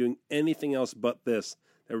any time doing anything else but this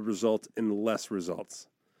that would result in less results.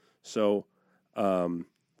 So,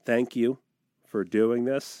 thank you for doing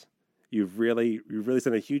this. You've really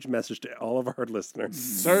sent a huge message to all of our listeners.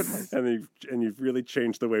 Certainly. And you've really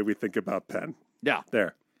changed the way we think about Penn. Yeah.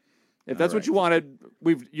 There. If that's what you wanted,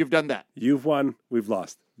 you've done that. You've won, we've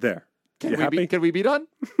lost. There. Can You we happy? can we be done?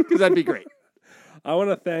 Because that'd be great. I want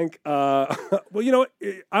to thank I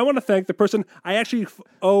want to thank the person I actually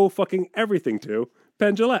owe fucking everything to,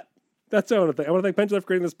 Penn Jillette. That's what I want to thank. I want to thank Penn Jillette for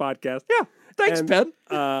creating this podcast. Yeah. Thanks, And, Penn.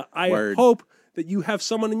 I Word. hope that you have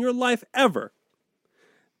someone in your life ever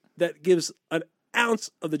that gives an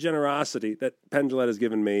ounce of the generosity that Penn Jillette has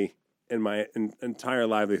given me in my entire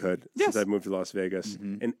livelihood since I've moved to Las Vegas,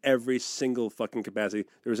 in every single fucking capacity.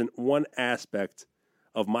 There isn't one aspect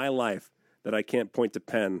of my life that I can't point to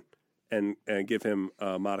Penn and give him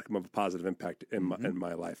a modicum of a positive impact in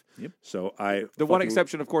my life. Yep. So the one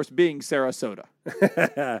exception, of course, being Sarasota.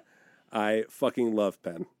 I fucking love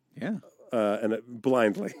Penn. Yeah. And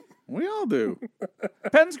blindly. We all do.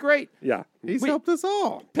 Penn's great. Yeah. He's helped us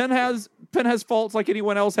all. Penn has faults like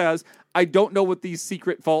anyone else has. I don't know what these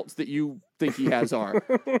secret faults that you think he has are.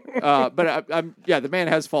 But the man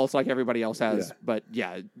has faults like everybody else has. Yeah. But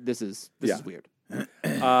this is weird.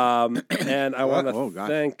 And I want to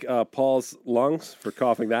thank Paul's lungs for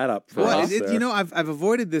coughing that up for us. I've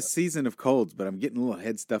avoided this season of colds, but I'm getting a little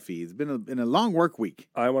head stuffy. It's been a long work week.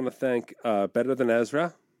 I want to thank Better Than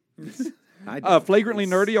Ezra. Flagrantly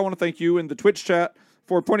Nerdy, I want to thank you in the Twitch chat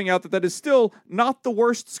for pointing out that is still not the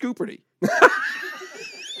worst Scooperty.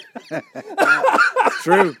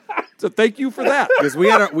 True. So thank you for that. Because we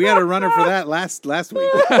had a runner for that last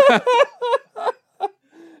week.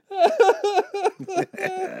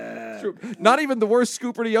 True. Not even the worst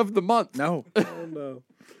Scooperty of the month. No. Oh, no.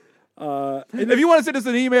 If you want to send us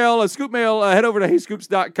an email, a scoop mail, head over to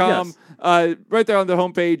heyscoops.com. Yes. Right there on the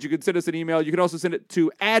homepage, you can send us an email. You can also send it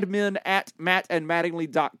to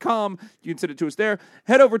admin@mattandmattingly.com. You can send it to us there.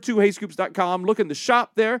 Head over to heyscoops.com. Look in the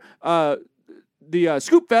shop there. The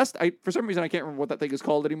Scoopfest, for some reason I can't remember what that thing is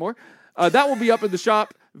called anymore. That will be up in the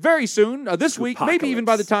shop very soon, this week, maybe even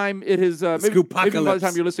by the time it is, maybe by the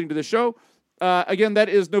time you're listening to this show. Again, that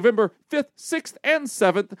is November 5th, 6th, and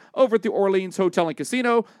 7th over at the Orleans Hotel and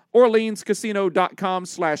Casino.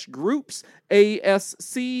 OrleansCasino.com/groups.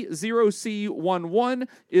 ASC0C11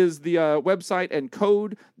 is the website and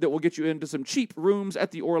code that will get you into some cheap rooms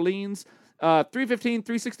at the Orleans. $315,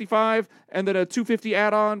 $365, and then a $250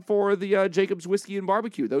 add-on for the Jacob's Whiskey and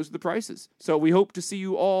Barbecue. Those are the prices. So we hope to see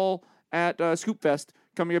you all at Scoopfest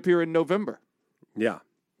coming up here in November. Yeah.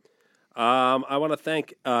 I want to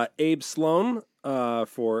thank Abe Sloan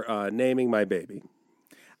for naming my baby.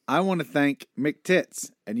 I want to thank Mick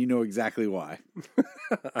Tits, and you know exactly why.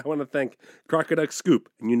 I want to thank Crocoduck Scoop,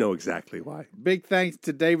 and you know exactly why. Big thanks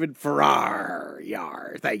to David Farrar.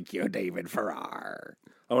 Thank you, David Farrar.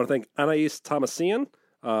 I want to thank Anais Thomasian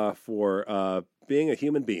for being a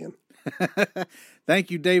human being.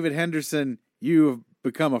 Thank you, David Henderson. You have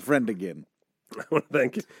become a friend again. I want to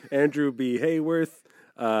thank Andrew B. Hayworth.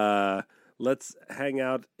 Let's hang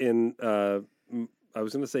out in, I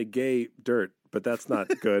was going to say gay dirt, but that's not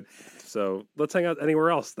good. So let's hang out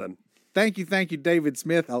anywhere else then. Thank you, David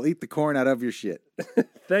Smith. I'll eat the corn out of your shit.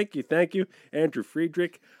 Thank you, Andrew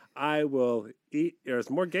Friedrich. I will eat. There's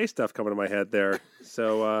more gay stuff coming to my head there.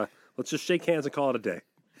 So let's just shake hands and call it a day.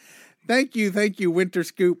 Thank you, Winter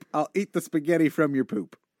Scoop. I'll eat the spaghetti from your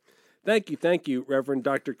poop. Thank you, Reverend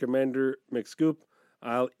Dr. Commander McScoop.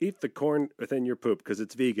 I'll eat the corn within your poop because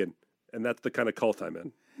it's vegan, and that's the kind of cult I'm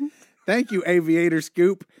in. Thank you, Aviator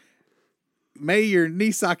Scoop. May your knee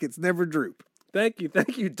sockets never droop. Thank you,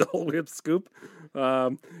 Dole Whip Scoop.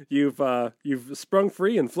 You've sprung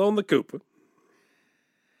free and flown the coop.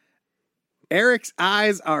 Eric's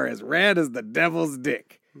eyes are as red as the devil's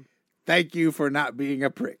dick. Thank you for not being a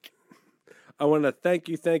prick. I want to thank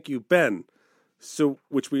you, Ben. So,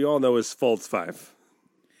 which we all know is Folds 5.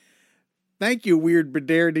 Thank you, Weird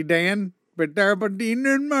Bedardy Dan,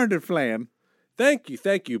 Bedarbadine and Murderflan. Thank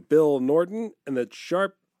you, Bill Norton, and that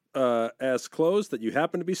sharp ass clothes that you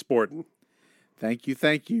happen to be sporting. Thank you,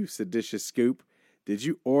 Seditious Scoop. Did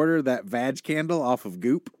you order that vag candle off of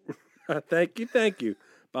Goop? Thank you,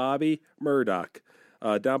 Bobby Murdoch.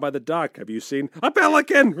 Down by the dock, have you seen a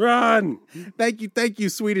pelican? Run! Thank you,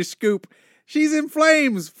 Swedish Scoop. She's in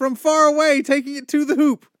flames from far away, taking it to the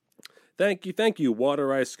hoop. Thank you,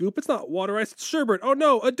 Water Ice Scoop. It's not water ice, it's sherbet. Oh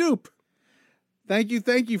no, a dupe. Thank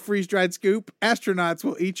you, Freeze-Dried Scoop. Astronauts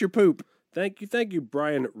will eat your poop. Thank you,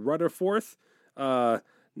 Brian Rutherforth.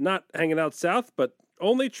 Not hanging out south, but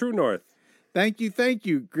only true north. Thank you,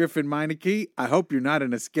 Griffin Meineke. I hope you're not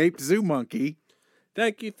an escaped zoo monkey.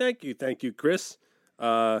 Thank you, Chris.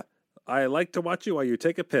 I like to watch you while you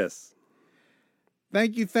take a piss.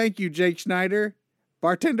 Thank you, Jake Schneider.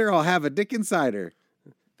 Bartender, I'll have a dick insider.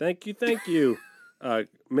 Thank you,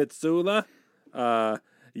 Mitsula.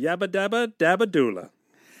 Yabba dabba dabba doola.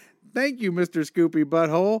 Thank you, Mr. Scoopy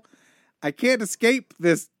Butthole. I can't escape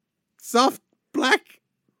this soft black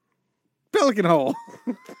pelican hole.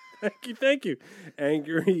 Thank you.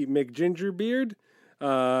 Angry McGingerbeard.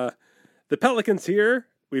 The pelican's here.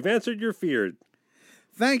 We've answered your fear.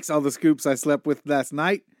 Thanks, all the scoops I slept with last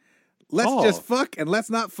night. Let's just fuck and let's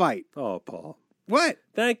not fight. Oh, Paul. What?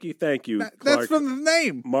 Thank you, Clark. That's from the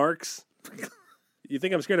name. Marks. You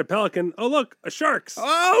think I'm scared of pelican? Oh, look, a shark's.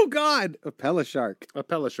 Oh, God. A Pella shark. A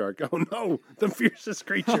Pella shark. Oh, no. The fiercest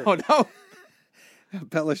creature. Oh, no. A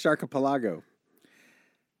Pella sharkapelago.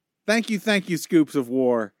 Thank you, Scoops of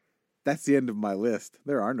War. That's the end of my list.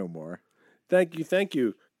 There are no more. Thank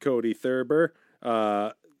you, Cody Thurber.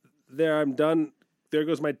 There, I'm done. There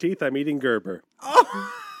goes my teeth. I'm eating Gerber.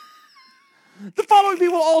 The following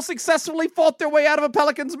people all successfully fought their way out of a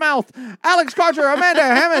pelican's mouth: Alex Carter, Amanda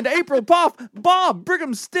Hammond, April Poff, Bob,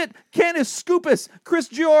 Brigham Stitt, Candice Scoopus, Chris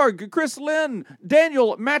Georg, Chris Lynn,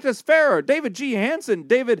 Daniel Mattis Farrer, David G. Hansen,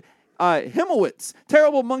 David Himowitz,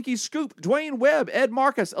 Terrible Monkey Scoop, Dwayne Webb, Ed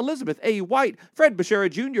Marcus, Elizabeth A. White, Fred Bashara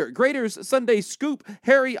Jr., Graders Sunday Scoop,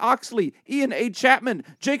 Harry Oxley, Ian A. Chapman,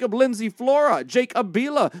 Jacob Lindsay Flora, Jake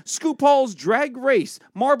Abila, Scoop Hall's Drag Race,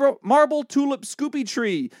 Marble Tulip Scoopy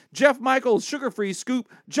Tree, Jeff Michaels, Sugar Free Scoop,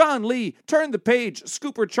 John Lee, Turn the Page,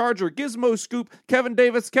 Scooper Charger, Gizmo Scoop, Kevin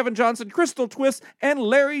Davis, Kevin Johnson, Crystal Twist, and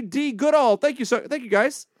Larry D. Goodall. Thank you, sir. Thank you,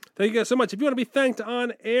 guys. Thank you guys so much. If you want to be thanked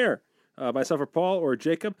on air, myself or Paul or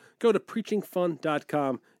Jacob, go to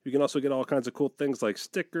preachingfun.com. You can also get all kinds of cool things like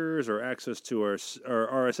stickers or access to our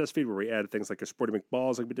RSS feed where we add things like a Sporty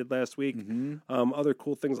McBalls like we did last week. Other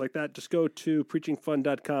cool things like that. Just go to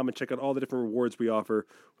preachingfun.com and check out all the different rewards we offer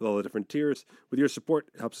with all the different tiers. With your support,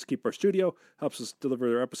 it helps us keep our studio, helps us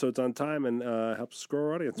deliver our episodes on time, and helps us grow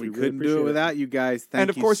our audience. We really couldn't do it without you guys. Thank you. And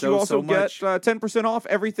of course, you also so get much. 10% off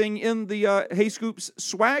everything in the Hey Scoops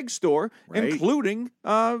swag store, Right. including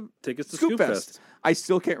Tickets to Scoopfest. Scoopfest. I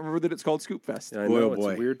still can't remember that it's called Scoopfest. Yeah, I Boy, know, oh it's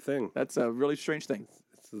boy. a weird thing. That's a really strange thing.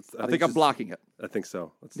 I think it's I'm just- blocking it. I think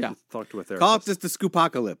so. Let's talk to a therapist. Call it just the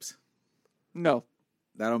Scoopocalypse. No.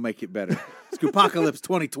 That'll make it better. Scoopocalypse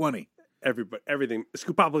 2020. Everything.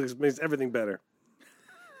 Scoopopolis makes everything better.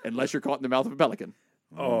 Unless you're caught in the mouth of a pelican.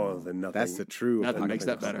 Oh, then nothing. That's the true. Nothing makes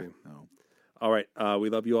that apocalypse. better. No. All right.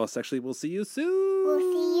 We love you all sexually. We'll see you soon. We'll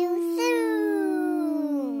see you soon.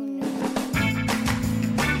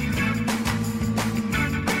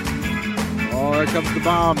 Oh, here comes the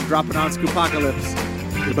bomb dropping on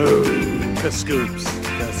Scoopocalypse. Boom. The Scoops.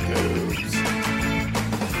 The Scoops.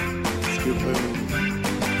 Scoop boom.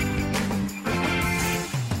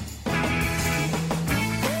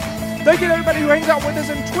 Thank you to everybody who hangs out with us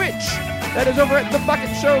on Twitch. That is over at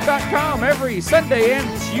thebucketshow.com every Sunday and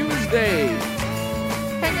Tuesday.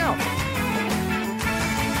 Hang out.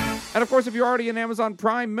 And of course, if you're already an Amazon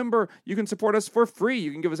Prime member, you can support us for free.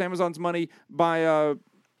 You can give us Amazon's money by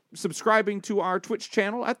subscribing to our Twitch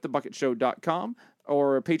channel at thebucketshow.com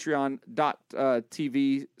or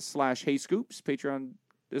patreon.tv/HeyScoops. Patreon,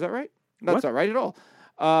 is that right? That's What? not right at all.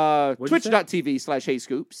 What'd you say?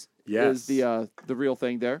 Twitch.tv/HeyScoops Yes. is the real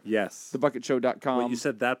thing there. Yes. Thebucketshow.com. Well, you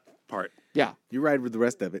said that part. Yeah. You ride with the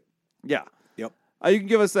rest of it. Yeah. Yep. You can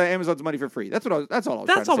give us Amazon's money for free. That's all. That's all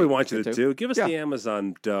That's all we trying want you to say, do. Give us Yeah. the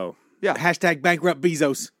Amazon dough. Yeah. Hashtag bankrupt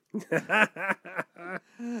Bezos.